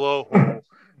the blowhole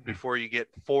before you get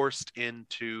forced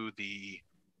into the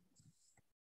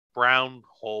brown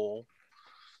hole.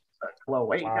 Well,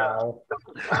 wait. Wow.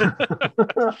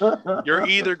 You're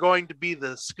either going to be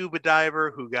the scuba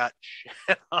diver who got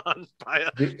shit on by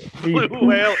a The blue poop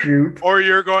whale, shoot. or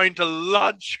you're going to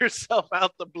launch yourself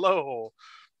out the blowhole.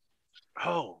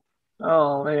 Oh,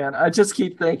 Oh man, I just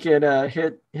keep thinking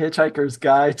Hitchhiker's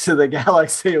Guide to the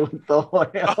Galaxy with the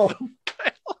whale.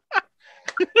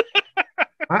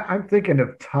 I'm thinking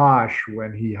of Tosh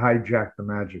when he hijacked the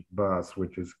magic bus,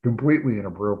 which is completely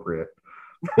inappropriate.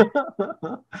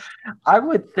 I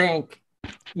would think,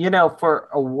 for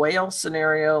a whale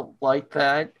scenario like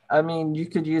that, I mean, you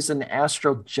could use an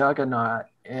astral juggernaut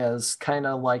as kind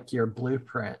of like your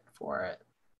blueprint for it,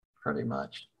 pretty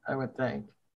much, I would think.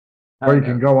 Or you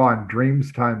can go on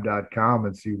dreamstime.com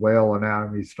and see whale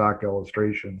anatomy stock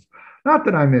illustrations. Not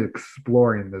that I'm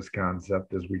exploring this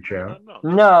concept as we chat.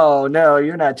 No,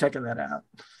 you're not checking that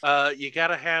out. You got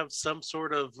to have some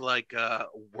sort of like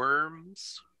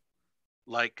worms,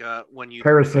 like when you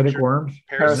Parasitic worms.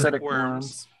 Parasitic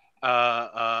worms.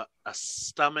 A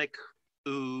stomach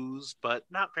ooze, but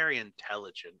not very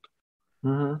intelligent.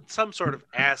 Mm-hmm. Some sort of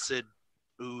acid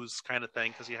ooze kind of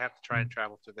thing, because you have to try and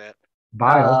travel through that.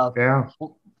 Bile, yeah.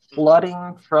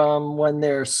 Flooding from when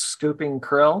they're scooping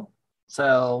krill.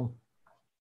 So,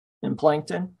 in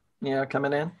plankton,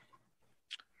 coming in.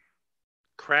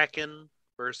 Kraken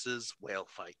versus whale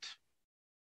fight.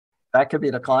 That could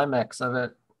be the climax of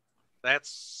it.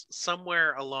 That's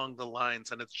somewhere along the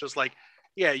lines, and it's just like,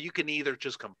 yeah, you can either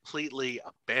just completely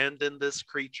abandon this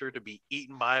creature to be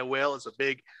eaten by a whale as a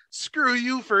big screw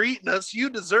you for eating us, you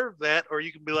deserve that, or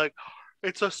you can be like,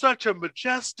 it's such a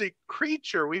majestic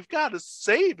creature, we've got to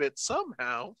save it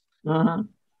somehow. Mm-hmm.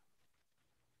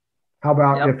 How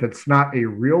about if it's not a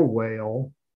real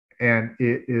whale and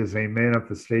it is a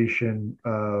manifestation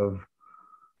of,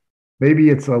 maybe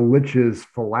it's a lich's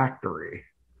phylactery?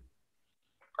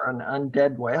 Or an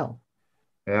undead whale.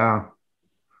 Yeah.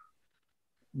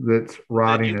 That's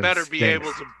rotting. Then you better and be stinks.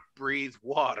 able to breathe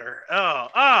water. Do you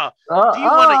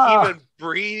want to even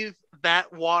breathe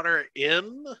that water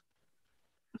in?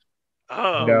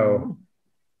 Oh. No.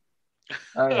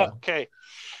 Oh, yeah. Okay.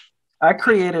 I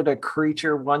created a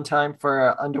creature one time for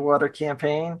an underwater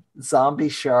campaign. Zombie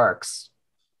sharks.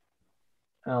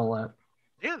 Oh,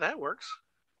 yeah, that works.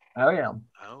 Oh, yeah.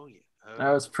 Oh, yeah. Oh.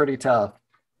 That was pretty tough.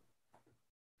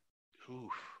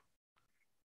 Oof.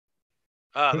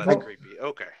 Oh, that's creepy.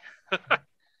 Okay.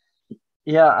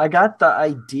 Yeah, I got the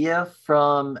idea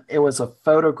from, it was a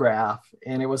photograph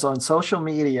and it was on social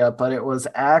media, but it was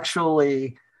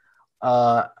actually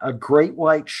a great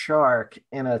white shark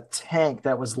in a tank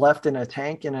that was left in a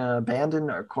tank in an abandoned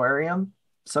aquarium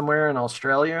somewhere in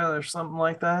Australia or something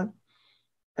like that.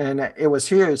 And it was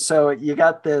huge. So you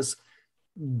got this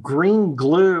green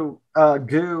goo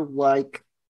like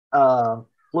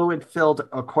fluid filled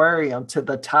aquarium to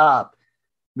the top,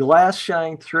 glass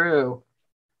shine through,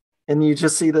 and you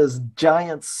just see this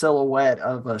giant silhouette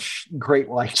of a great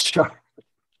white shark.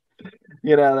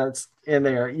 That's in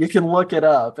there. You can look it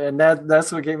up, and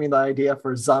that's what gave me the idea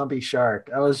for zombie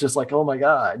shark. I was just like, oh my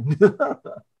god.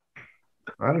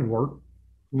 That'd work.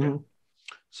 Mm-hmm.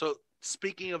 So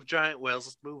speaking of giant whales,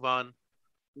 let's move on.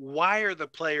 Why are the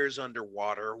players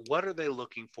underwater? What are they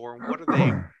looking for? And what are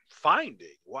they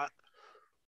finding?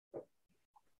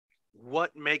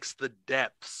 What makes the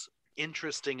depths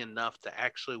interesting enough to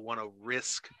actually want to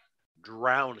risk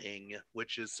drowning,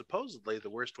 which is supposedly the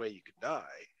worst way you could die?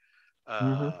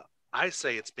 I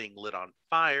say it's being lit on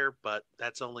fire, but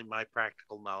that's only my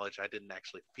practical knowledge. I didn't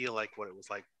actually feel like what it was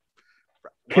like.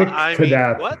 Kicked to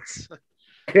death. What?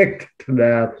 Kicked to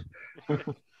death.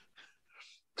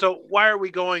 So why are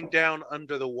we going down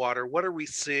under the water? What are we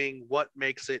seeing? What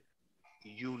makes it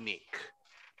unique?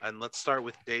 And let's start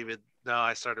with David. No,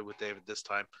 I started with David this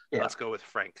time. Yeah. Let's go with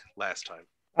Frank last time.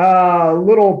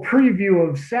 Little preview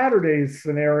of Saturday's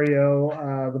scenario.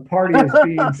 The party is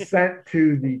being sent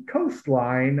to the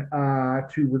coastline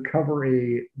to recover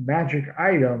a magic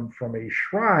item from a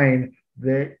shrine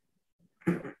that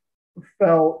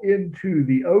fell into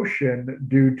the ocean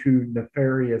due to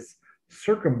nefarious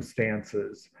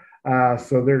circumstances.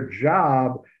 So their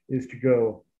job is to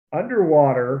go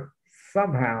underwater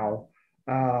somehow,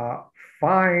 uh,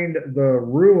 find the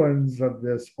ruins of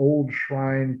this old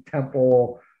shrine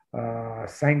temple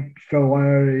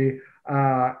sanctuary,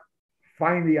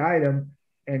 find the item,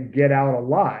 and get out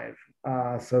alive.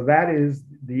 So that is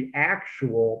the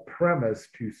actual premise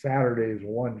to Saturday's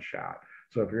one shot.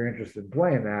 So if you're interested in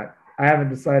playing that, I haven't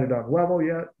decided on level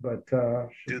yet, but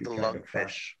do the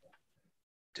lungfish.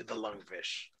 Do the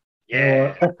lungfish.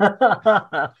 Yeah.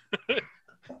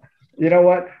 You know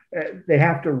what? They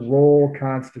have to roll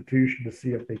Constitution to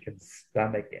see if they can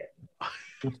stomach it.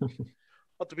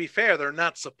 Well, to be fair, they're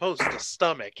not supposed to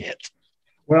stomach it.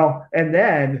 Well, and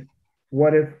then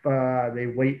what if they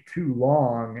wait too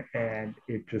long and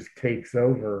it just takes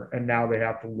over, and now they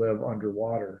have to live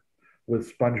underwater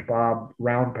with SpongeBob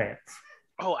round pants?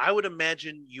 Oh, I would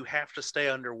imagine you have to stay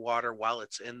underwater while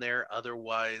it's in there.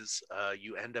 Otherwise,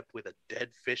 you end up with a dead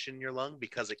fish in your lung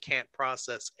because it can't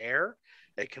process air.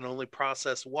 It can only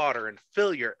process water and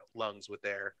fill your lungs with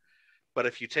air. But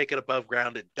if you take it above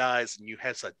ground, it dies and you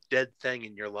have a dead thing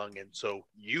in your lung. And so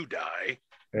you die.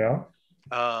 Yeah.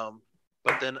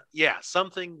 But then, yeah,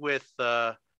 something with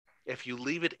if you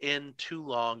leave it in too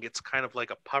long, it's kind of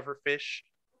like a pufferfish,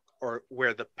 or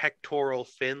where the pectoral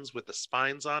fins with the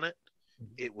spines on it,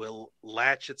 it will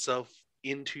latch itself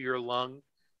into your lung,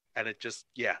 and it just,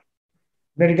 yeah.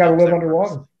 Then you got to live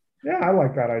underwater. Yeah, I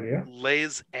like that idea.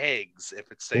 Lays eggs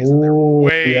if it stays in there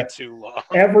way too long.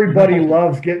 Everybody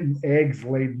loves getting eggs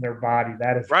laid in their body.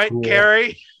 That is right, cool.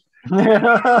 Carrie?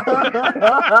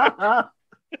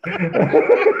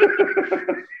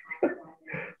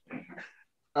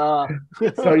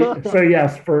 So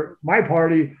yes, for my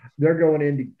party, they're going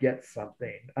in to get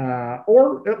something,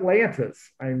 or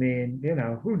Atlantis. I mean, you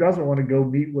know, who doesn't want to go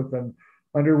meet with them,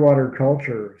 underwater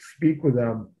culture, speak with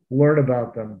them, learn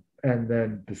about them, and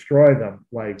then destroy them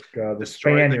like the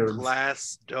Spaniards. The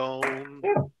glass dome.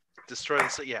 Yeah. Destroy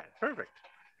the. Yeah, perfect.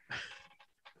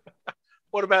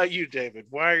 What about you, David?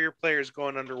 Why are your players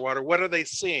going underwater? What are they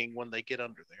seeing when they get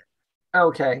under there?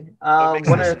 Okay.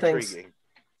 One of the things.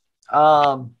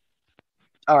 All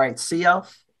right, Sea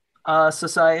Elf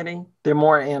Society. They're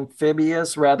more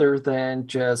amphibious rather than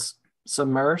just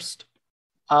submersed,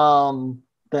 than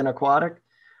aquatic.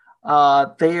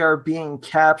 They are being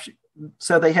captured.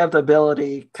 So they have the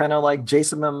ability, kind of like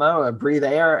Jason Momoa, breathe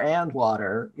air and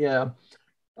water. Yeah.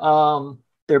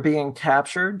 They're being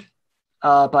captured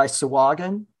by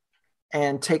Sahuagin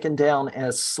and taken down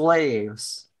as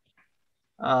slaves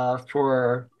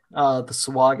for the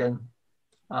Sahuagin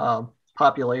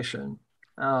population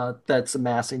that's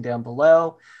amassing down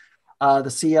below. The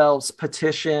Sea Elves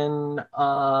petition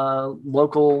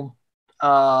local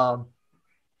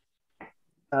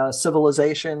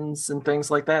civilizations and things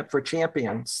like that for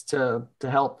champions to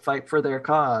help fight for their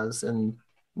cause, and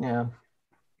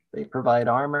they provide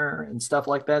armor and stuff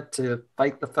like that to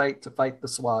fight the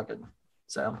Sahuagin.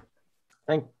 So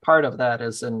I think part of that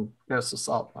is in Ghost of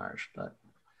Saltmarsh, but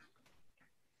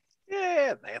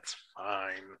yeah, that's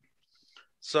fine.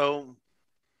 So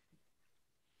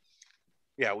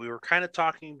yeah, we were kind of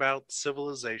talking about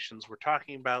civilizations. We're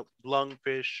talking about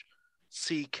lungfish,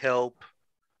 sea kelp.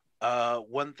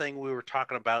 One thing we were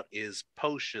talking about is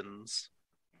potions.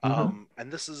 And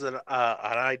this is an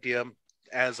idea,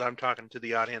 as I'm talking to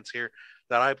the audience here,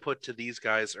 that I put to these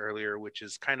guys earlier, which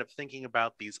is kind of thinking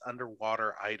about these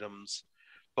underwater items,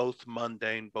 both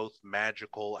mundane, both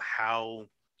magical, how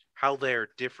they're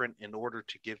different in order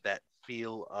to give that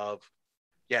feel of,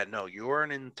 yeah, no, you're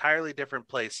in an entirely different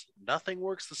place. Nothing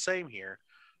works the same here.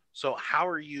 So how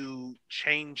are you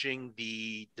changing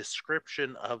the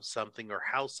description of something or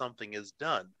how something is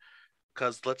done?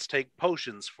 Because let's take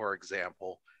potions, for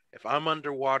example. If I'm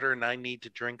underwater and I need to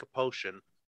drink a potion,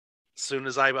 as soon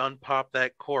as I unpop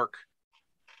that cork,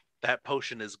 that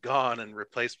potion is gone and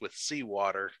replaced with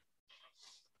seawater.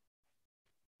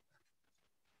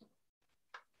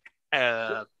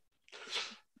 Our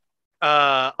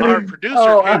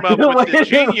producer came up with the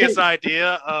genius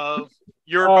idea of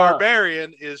your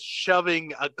barbarian is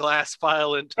shoving a glass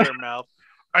vial into their mouth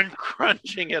and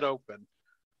crunching it open.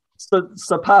 So,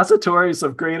 suppositories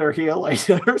of greater healing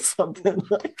or something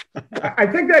like that. I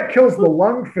think that kills the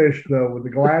lungfish, though, with the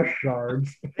glass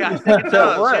shards. Yeah, I think it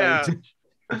does,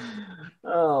 yeah.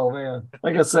 Oh, man.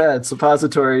 Like I said,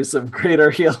 suppositories of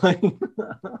greater healing.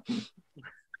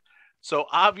 So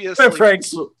obviously,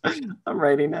 Frank's, I'm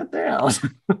writing that down.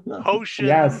 potions,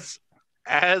 Yes.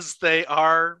 as they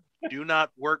are, do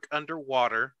not work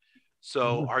underwater.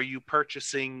 So are you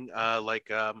purchasing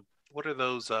what are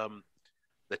those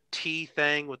the tea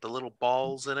thing with the little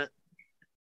balls in it?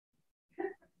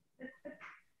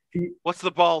 What's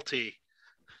the ball tea?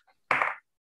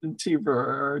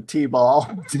 T-ball.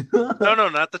 No,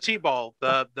 not the tea ball.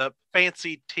 The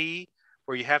fancy tea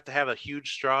where you have to have a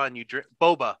huge straw and you drink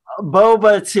boba.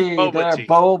 Boba tea. Boba They're tea.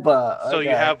 boba. So Okay.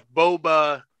 you have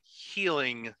boba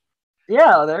healing.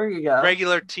 Yeah, there you go.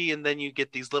 Regular tea, and then you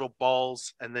get these little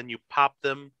balls, and then you pop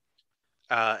them,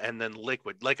 and then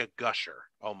liquid, like a gusher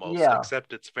almost, Yeah.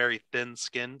 except it's very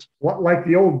thin-skinned. What, like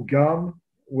the old gum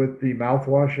with the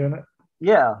mouthwash in it?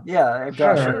 Yeah, a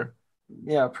gusher. Sure.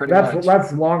 Yeah, pretty much.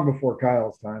 That's long before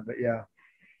Kyle's time, but yeah.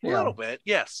 A little bit,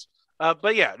 yes.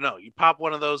 But yeah, no, you pop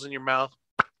one of those in your mouth.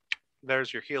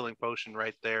 There's your healing potion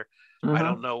right there. Mhm. I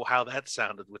don't know how that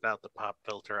sounded without the pop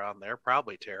filter on there.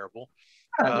 Probably terrible.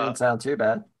 That didn't sound too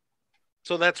bad.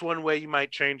 So that's one way you might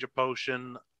change a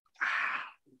potion.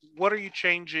 What are you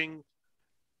changing?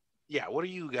 Yeah, what are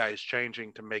you guys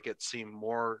changing to make it seem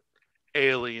more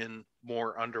alien,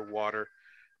 more underwater?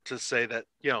 To say that,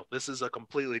 this is a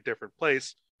completely different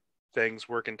place. Things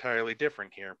work entirely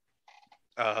different here.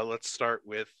 Let's start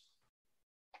with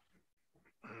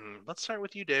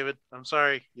you, David. I'm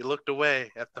sorry, you looked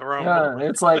away at the wrong moment.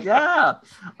 It's like,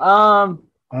 I'm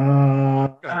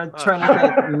trying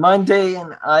to think.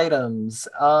 Mundane items.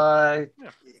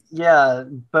 Yeah,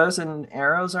 bows and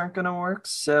arrows aren't going to work.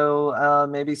 So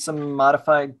maybe some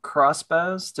modified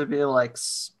crossbows to be like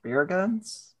spear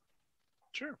guns.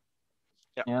 Sure.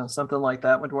 Yeah, something like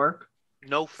that would work.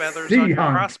 No feathers on your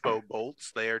crossbow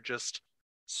bolts. They are just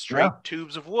straight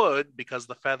tubes of wood because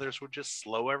the feathers would just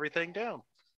slow everything down.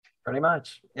 Pretty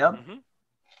much. Yep.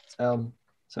 Mm-hmm.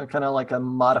 So kind of like a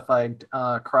modified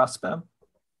crossbow.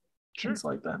 Sure. Things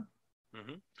like that.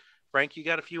 Mm-hmm. Frank, you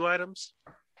got a few items?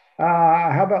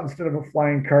 How about instead of a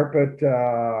flying carpet,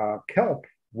 kelp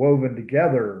woven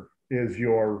together is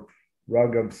your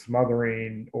rug of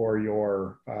smothering or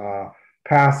your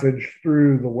passage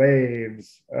through the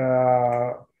waves.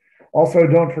 Also,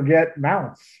 don't forget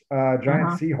mounts,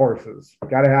 giant seahorses.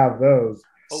 Got to have those.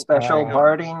 Special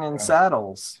barding and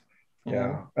saddles.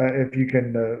 Yeah. If you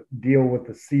can deal with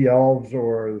the sea elves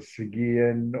or the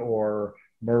Sigian or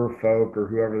merfolk or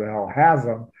whoever the hell has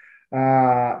them,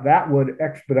 that would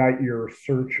expedite your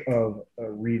search of a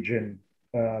region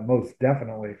most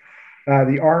definitely.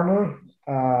 The armor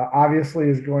obviously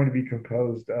is going to be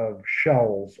composed of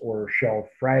shells or shell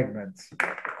fragments,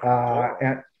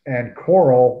 and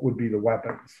coral would be the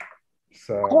weapons.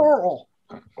 So coral,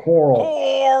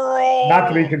 not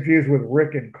to be confused with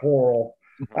Rick and Coral.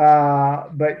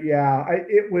 But yeah,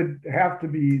 it would have to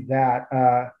be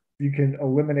that. You can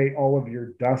eliminate all of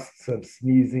your dusts of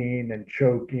sneezing and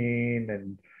choking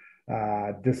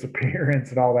and disappearance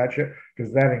and all that shit,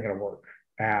 because that ain't gonna work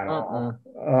at all.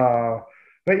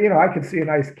 But I could see a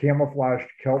nice camouflaged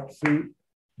kelp suit,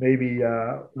 maybe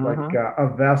like a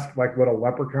vest, like what a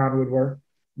leprechaun would wear,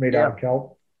 made out of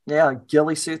kelp. Yeah,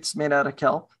 ghillie suits made out of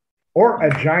kelp. Or a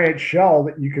giant shell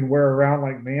that you can wear around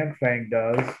like Man Fang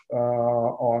does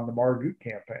on the Margoot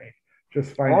campaign.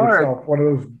 Just find yourself one of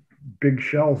those big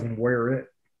shells and wear it.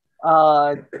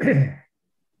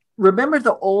 Remember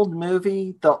the old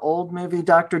movie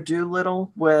Dr.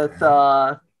 Dolittle with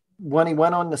when he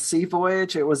went on the sea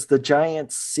voyage, it was the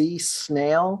giant sea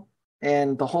snail,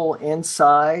 and the whole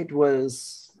inside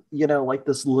was, like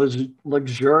this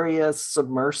luxurious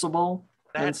submersible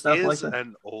and stuff like that. That is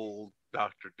an old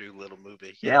Dr. Dolittle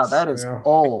movie. Yes. Yeah, that is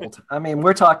old. I mean,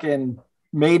 we're talking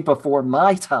made before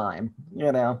my time,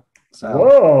 So.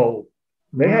 Whoa.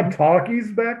 They had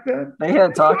talkies back then? They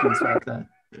had talkies back then.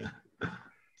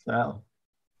 So,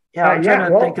 I'm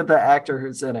trying to think of the actor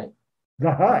who's in it.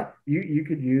 The hut. You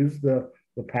could use the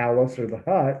palace or the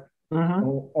hut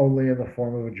only in the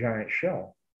form of a giant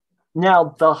shell.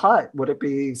 Now, the hut, would it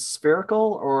be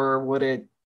spherical or would it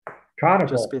conical?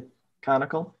 Just be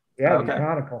conical? Yeah, okay.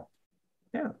 Conical.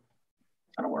 Yeah,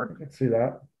 that'll work. I can see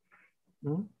that.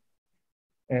 And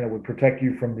it would protect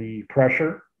you from the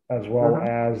pressure as well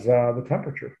as the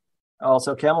temperature.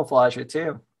 Also camouflage it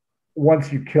too.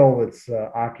 Once you kill its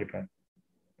occupant,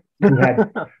 who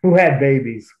had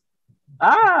babies.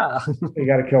 You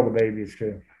got to kill the babies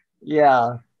too.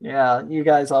 Yeah. You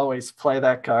guys always play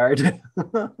that card.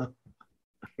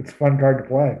 It's a fun card to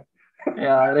play.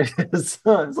 Yeah, it is.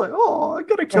 It's like, I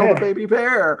gotta kill the baby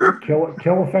bear. Kill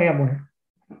a family.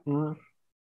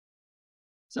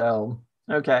 So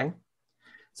okay.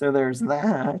 So there's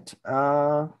that.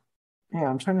 Yeah,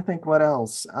 I'm trying to think what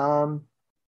else. How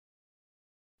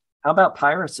about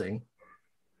piracy?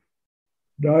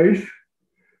 Nice.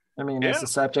 I mean, as Yeah. a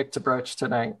subject to broach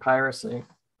tonight, piracy.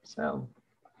 So,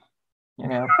 you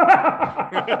know,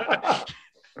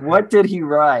 what did he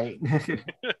write? He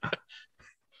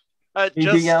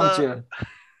Just DM'd you.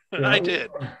 I did.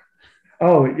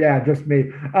 Oh, yeah, just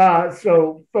me.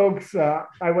 So, folks,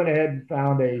 I went ahead and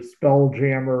found a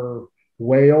Spelljammer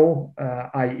whale,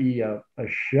 i.e., a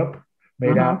ship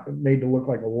made to look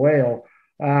like a whale.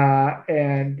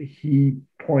 And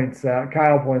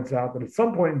Kyle points out that at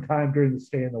some point in time during the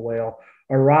stay in the whale,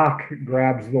 a rock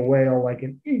grabs the whale like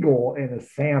an eagle in a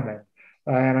salmon.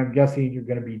 And I'm guessing you're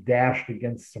going to be dashed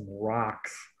against some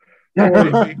rocks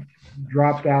or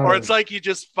dropped out Or of. it's like you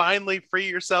just finally free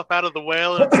yourself out of the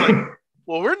whale, and it's like,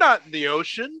 well, we're not in the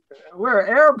ocean. We're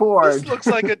airborne. This looks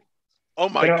like a. Oh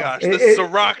my gosh, this it- is a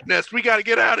rock nest. We got to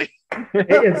get out of here.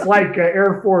 It's like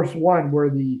Air Force One, where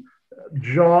the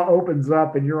jaw opens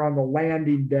up and you're on the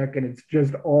landing deck and it's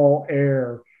just all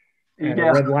air. And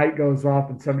a red light goes off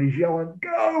and somebody's yelling,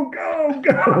 "Go, go,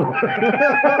 go!"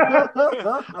 I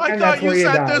thought you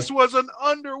said this was an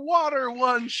underwater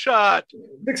one shot.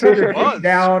 600 feet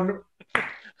down.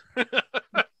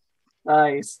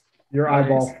 Nice. Your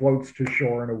eyeball floats to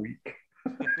shore in a week.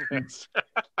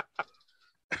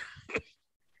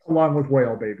 Along with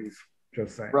whale babies.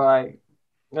 Just saying. Right.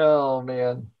 Oh,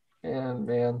 man.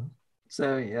 Man.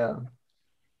 So, yeah.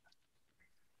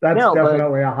 That's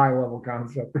definitely a high level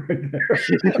concept right there.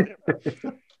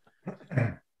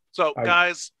 So,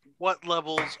 guys, what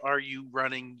levels are you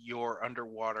running your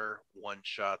underwater one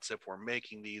shots if we're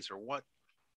making these, or what?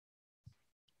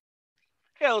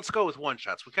 Yeah, let's go with one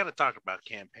shots. We kind of talked about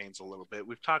campaigns a little bit.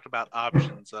 We've talked about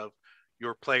options of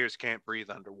your players can't breathe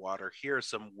underwater. Here are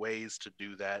some ways to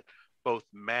do that, both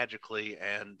magically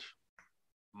and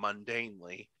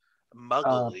mundanely,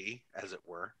 muggily, as it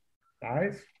were.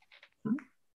 Nice.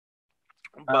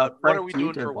 But what are we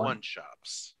doing for one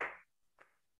shots?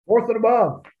 Fourth and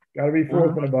above. Got to be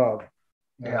fourth and above.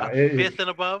 Yeah, fifth and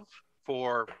above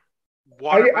for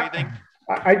water breathing.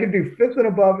 I can do fifth and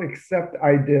above, except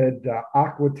I did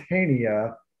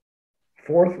Aquatania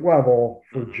fourth level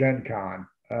for Gen Con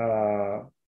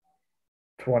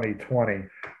 2020.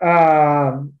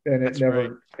 And it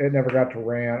never got to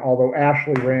ran, although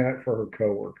Ashley ran it for her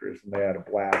coworkers and they had a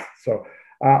blast. So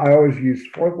I always use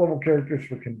fourth level characters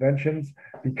for conventions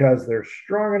because they're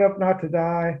strong enough not to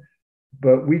die,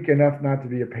 but weak enough not to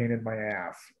be a pain in my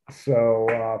ass. So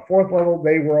fourth level,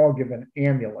 they were all given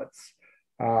amulets.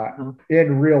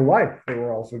 In real life, they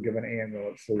were also given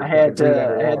amulets. So I had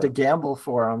to gamble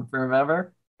for them.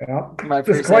 Remember? Yeah.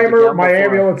 Disclaimer: my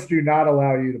amulets do not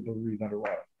allow you to breathe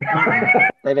underwater.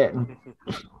 They didn't.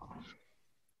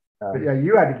 But yeah,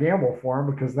 you had to gamble for them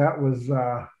because that was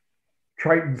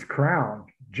Triton's Crown.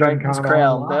 Triton's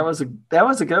Crown. That was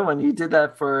a good one. You did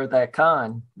that for that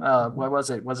con. What was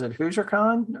it? Was it Hoosier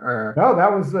Con or no?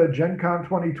 That was Gen Con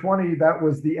 2020. That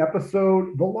was the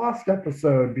lost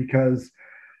episode, because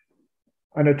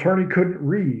an attorney couldn't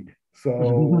read,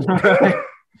 so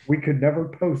we could never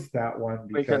post that one.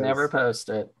 We could never post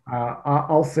it.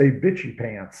 I'll say bitchy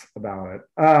pants about it.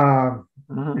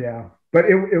 Yeah, but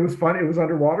it was fun. It was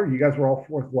underwater. You guys were all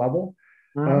fourth level.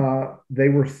 They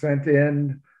were sent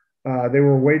in. They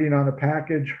were waiting on a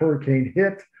package. Hurricane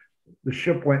hit. The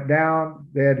ship went down.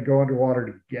 They had to go underwater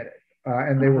to get it.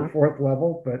 And they were fourth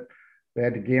level, but they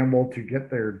had to gamble to get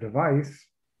their device.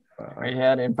 We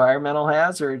had environmental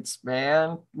hazards,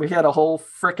 man. We had a whole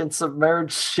freaking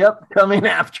submerged ship coming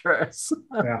after us.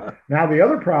 Yeah. Now, the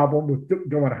other problem with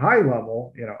going high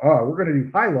level, we're going to do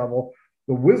high level.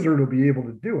 The wizard will be able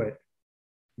to do it.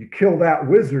 You kill that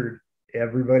wizard,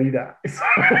 everybody dies.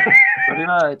 Pretty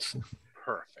much.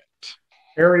 Perfect.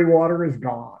 Airy water is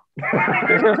gone.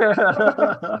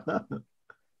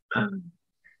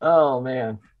 Oh,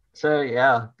 man. So,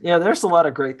 yeah, there's a lot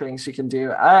of great things you can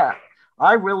do.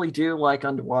 I really do like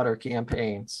underwater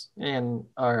campaigns in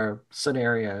our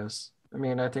scenarios. I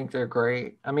mean, I think they're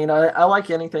great. I mean, I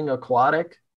like anything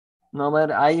aquatic. And all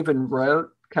that. I even wrote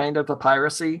kind of a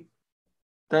piracy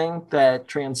thing that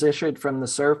transitioned from the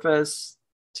surface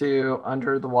to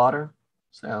under the water.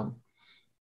 So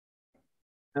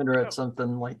I wrote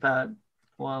something like that a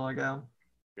while ago.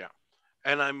 Yeah.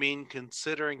 And I mean,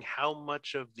 considering how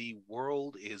much of the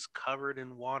world is covered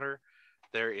in water,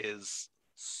 there is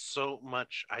so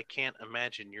much. I can't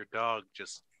imagine your dog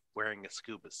just wearing a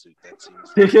scuba suit. That seems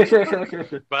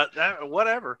but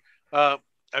whatever. I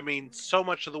mean, so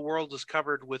much of the world is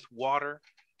covered with water,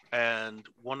 and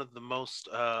one of the most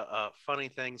funny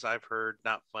things I've heard,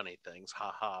 not funny things,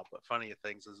 haha, but funny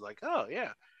things is like, oh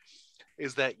yeah,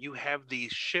 is that you have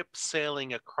these ships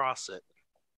sailing across it,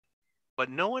 but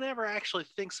no one ever actually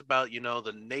thinks about,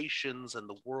 the nations and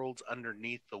the worlds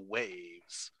underneath the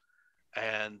waves.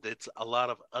 And it's a lot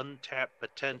of untapped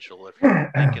potential if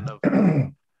you're thinking of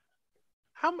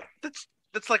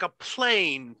that's like a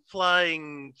plane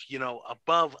flying,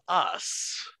 above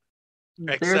us,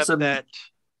 except that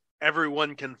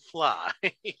everyone can fly.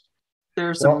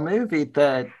 There's a movie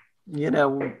that,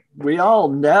 we all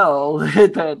know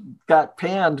that got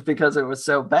panned because it was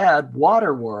so bad,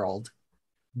 Waterworld.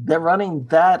 They're running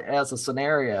that as a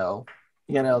scenario.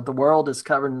 The world is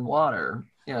covered in water,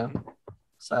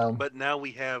 so. But now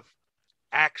we have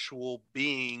actual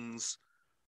beings,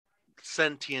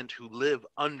 sentient, who live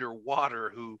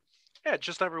underwater, who,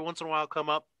 just every once in a while come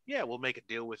up, we'll make a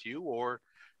deal with you, or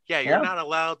you're not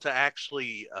allowed to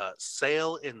actually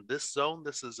sail in this zone.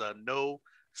 This is a no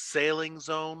sailing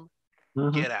zone.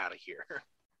 Get out of here.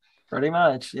 Pretty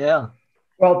much, yeah.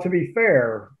 Well, to be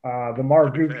fair, the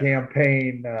Mardu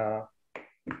campaign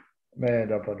may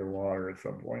end up underwater at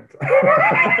some point.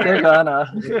 They're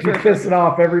gonna. She's pissing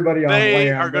off everybody on land.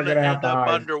 They are going to end up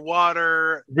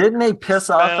underwater. Didn't they piss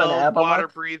off an aboleth? Water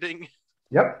breathing.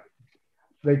 Yep.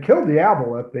 They killed the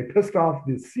aboleth. They pissed off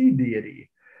the sea deity.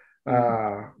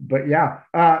 But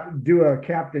do a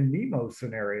Captain Nemo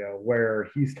scenario where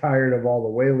he's tired of all the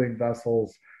whaling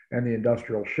vessels and the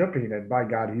industrial shipping, and by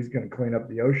God, he's going to clean up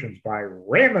the oceans by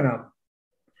ramming them.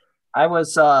 I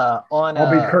was on. I'll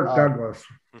be Kirk Douglas.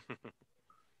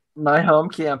 My home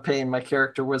campaign, my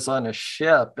character was on a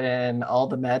ship, and all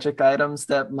the magic items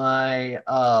that my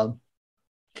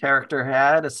character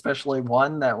had, especially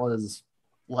one that was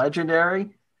legendary,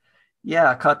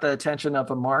 caught the attention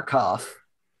of a Markov.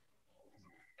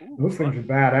 Those things are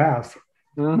badass.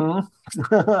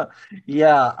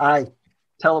 I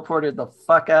teleported the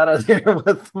fuck out of there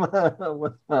with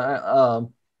my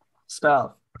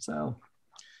stuff. So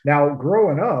now,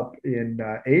 growing up in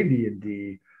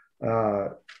AD&D,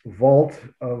 Vault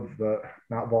of Drow,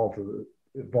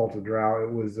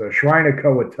 it was Shrine of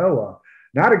Koatoa.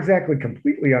 Not exactly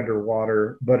completely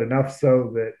underwater, but enough so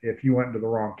that if you went into the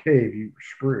wrong cave, you were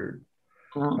screwed.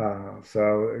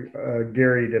 So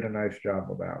Gary did a nice job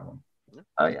with that one.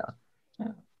 Oh, yeah.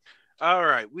 All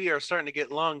right, we are starting to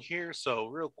get long here, so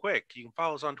real quick, you can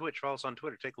follow us on Twitch, follow us on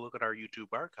Twitter, take a look at our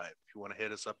YouTube archive. If you want to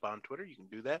hit us up on Twitter, you can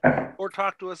do that, or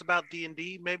talk to us about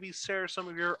D&D, maybe share some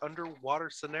of your underwater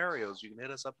scenarios. You can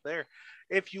hit us up there.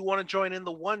 If you want to join in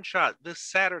the one-shot this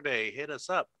Saturday, hit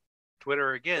us up.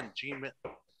 Twitter again, Gmail.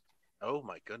 Oh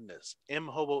my goodness,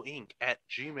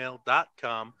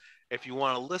 mhoboinc@gmail.com. If you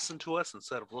want to listen to us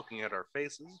instead of looking at our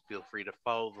faces, feel free to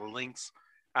follow the links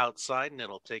outside and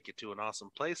it'll take you to an awesome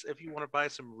place. If you want to buy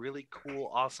some really cool,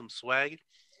 awesome swag,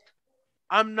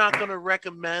 I'm not going to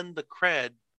recommend the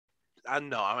Cred.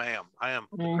 No, I am.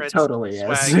 The Cred totally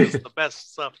swag is the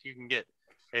best stuff you can get.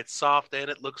 It's soft and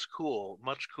it looks cool,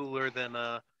 much cooler than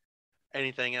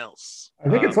anything else. I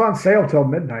think it's on sale till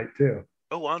midnight too.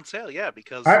 Oh, on sale, yeah,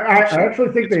 because I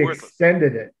actually think they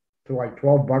extended it to like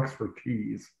 $12 for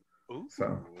tees. Ooh.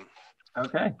 So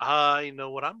okay, I know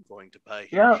what I'm going to buy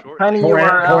here. Yeah, shortly.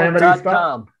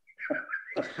 tinyurl.com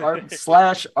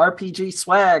 /RPG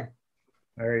swag.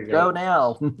 There you go.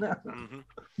 Go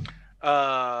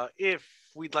now. If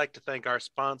we'd like to thank our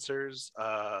sponsors,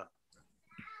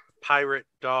 Pirate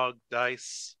Dog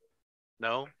Dice.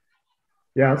 No?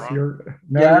 Yes, you're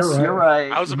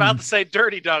right. I was about to say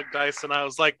Dirty Dog Dice, and I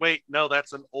was like, wait, no,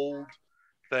 that's an old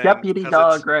thing. Deputy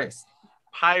Dog Race.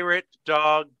 Pirate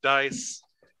Dog Dice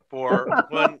for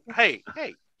when. Hey,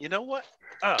 you know what?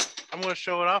 I'm going to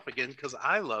show it off again because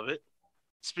I love it.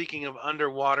 Speaking of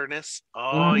underwaterness,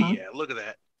 yeah, look at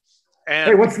that. And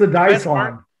hey, what's the dice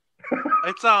on?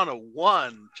 It's on a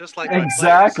 1, just like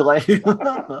exactly.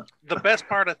 The best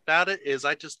part about it is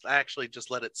I just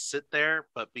let it sit there,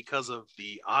 but because of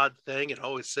the odd thing, it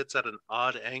always sits at an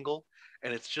odd angle,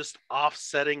 and it's just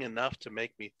offsetting enough to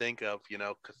make me think of,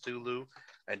 Cthulhu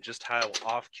and just how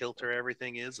off kilter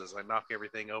everything is as I knock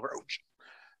everything over.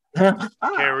 Oh,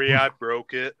 Carrie, I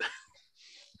broke it.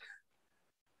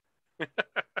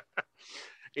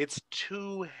 It's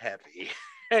too heavy.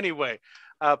 Anyway,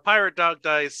 Pirate Dog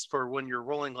Dice, for when you're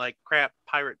rolling like crap,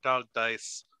 Pirate Dog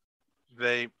Dice,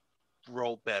 they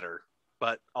roll better,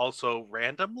 but also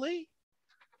randomly?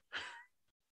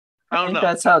 I think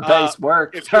that's how dice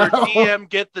work. If your DM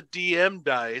get the DM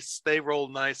dice, they roll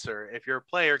nicer. If you're a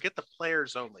player, get the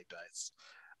players only dice.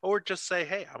 Or just say,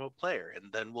 hey, I'm a player,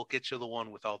 and then we'll get you the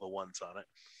one with all the ones on it.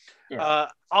 Yeah.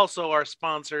 Also, our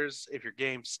sponsors, if your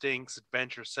game stinks,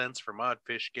 Adventure Sense for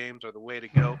Modfish Games are the way to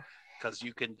go. because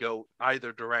you can go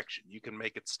either direction. You can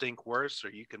make it stink worse, or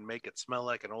you can make it smell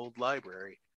like an old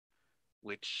library,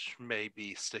 which may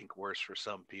be stink worse for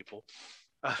some people.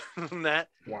 Other than that,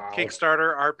 Wow.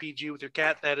 Kickstarter RPG with your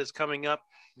cat, that is coming up.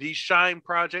 The Shine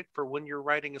Project for when you're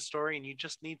writing a story and you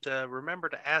just need to remember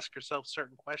to ask yourself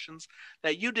certain questions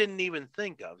that you didn't even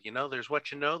think of. You know, there's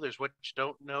what you know, there's what you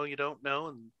don't know,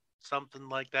 and something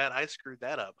like that. I screwed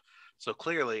that up. So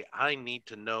clearly, I need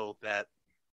to know that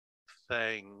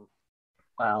thing.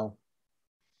 Wow.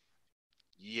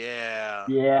 Yeah.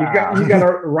 Yeah. You got to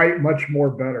write much more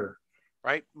better.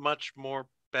 Right? Much more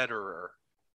betterer.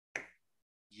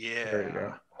 Yeah. There you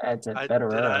go. That's a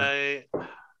better.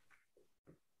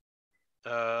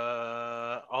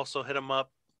 Also hit them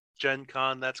up. Gen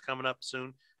Con, that's coming up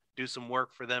soon. Do some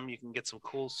work for them. You can get some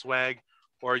cool swag,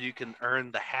 or you can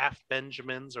earn the half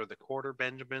Benjamins or the quarter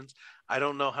Benjamins. I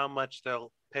don't know how much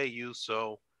they'll pay you,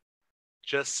 so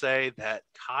just say that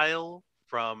Kyle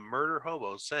from Murder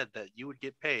Hobo said that you would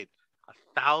get paid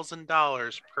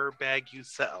 $1,000 per bag you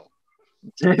sell.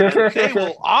 And they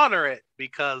will honor it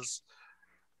because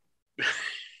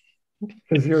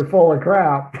you're full of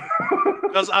crap.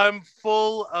 Because I'm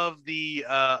full of the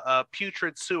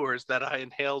putrid sewers that I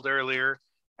inhaled earlier,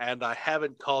 and I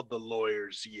haven't called the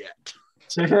lawyers yet.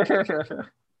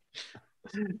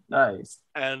 Nice.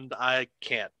 And I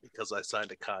can't because I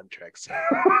signed a contract. So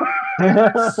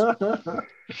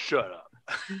shut up.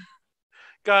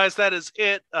 Guys, that is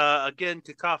it. Again,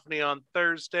 Cacophony on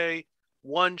Thursday.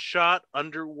 One shot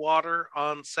underwater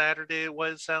on Saturday,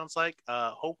 what it sounds like.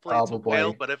 Hopefully it's a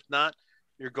whale, but if not,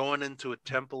 you're going into a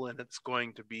temple and it's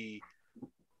going to be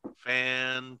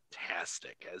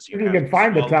fantastic. As you can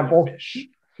find the temple.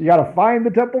 You got to find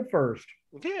the temple first.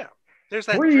 Yeah. There's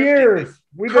that 3 years.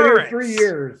 We've been here 3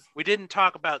 years. We didn't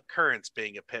talk about currents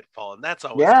being a pitfall, and that's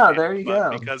always there you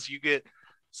go. Because you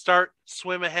start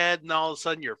swim ahead, and all of a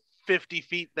sudden you're 50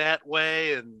 feet that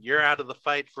way, and you're out of the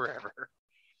fight forever.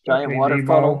 Giant water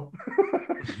funnel.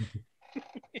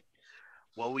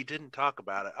 Well, we didn't talk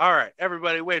about it. All right,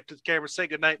 everybody, wave to the camera. Say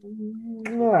goodnight.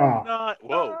 Yeah.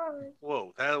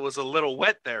 Whoa, that was a little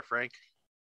wet there, Frank.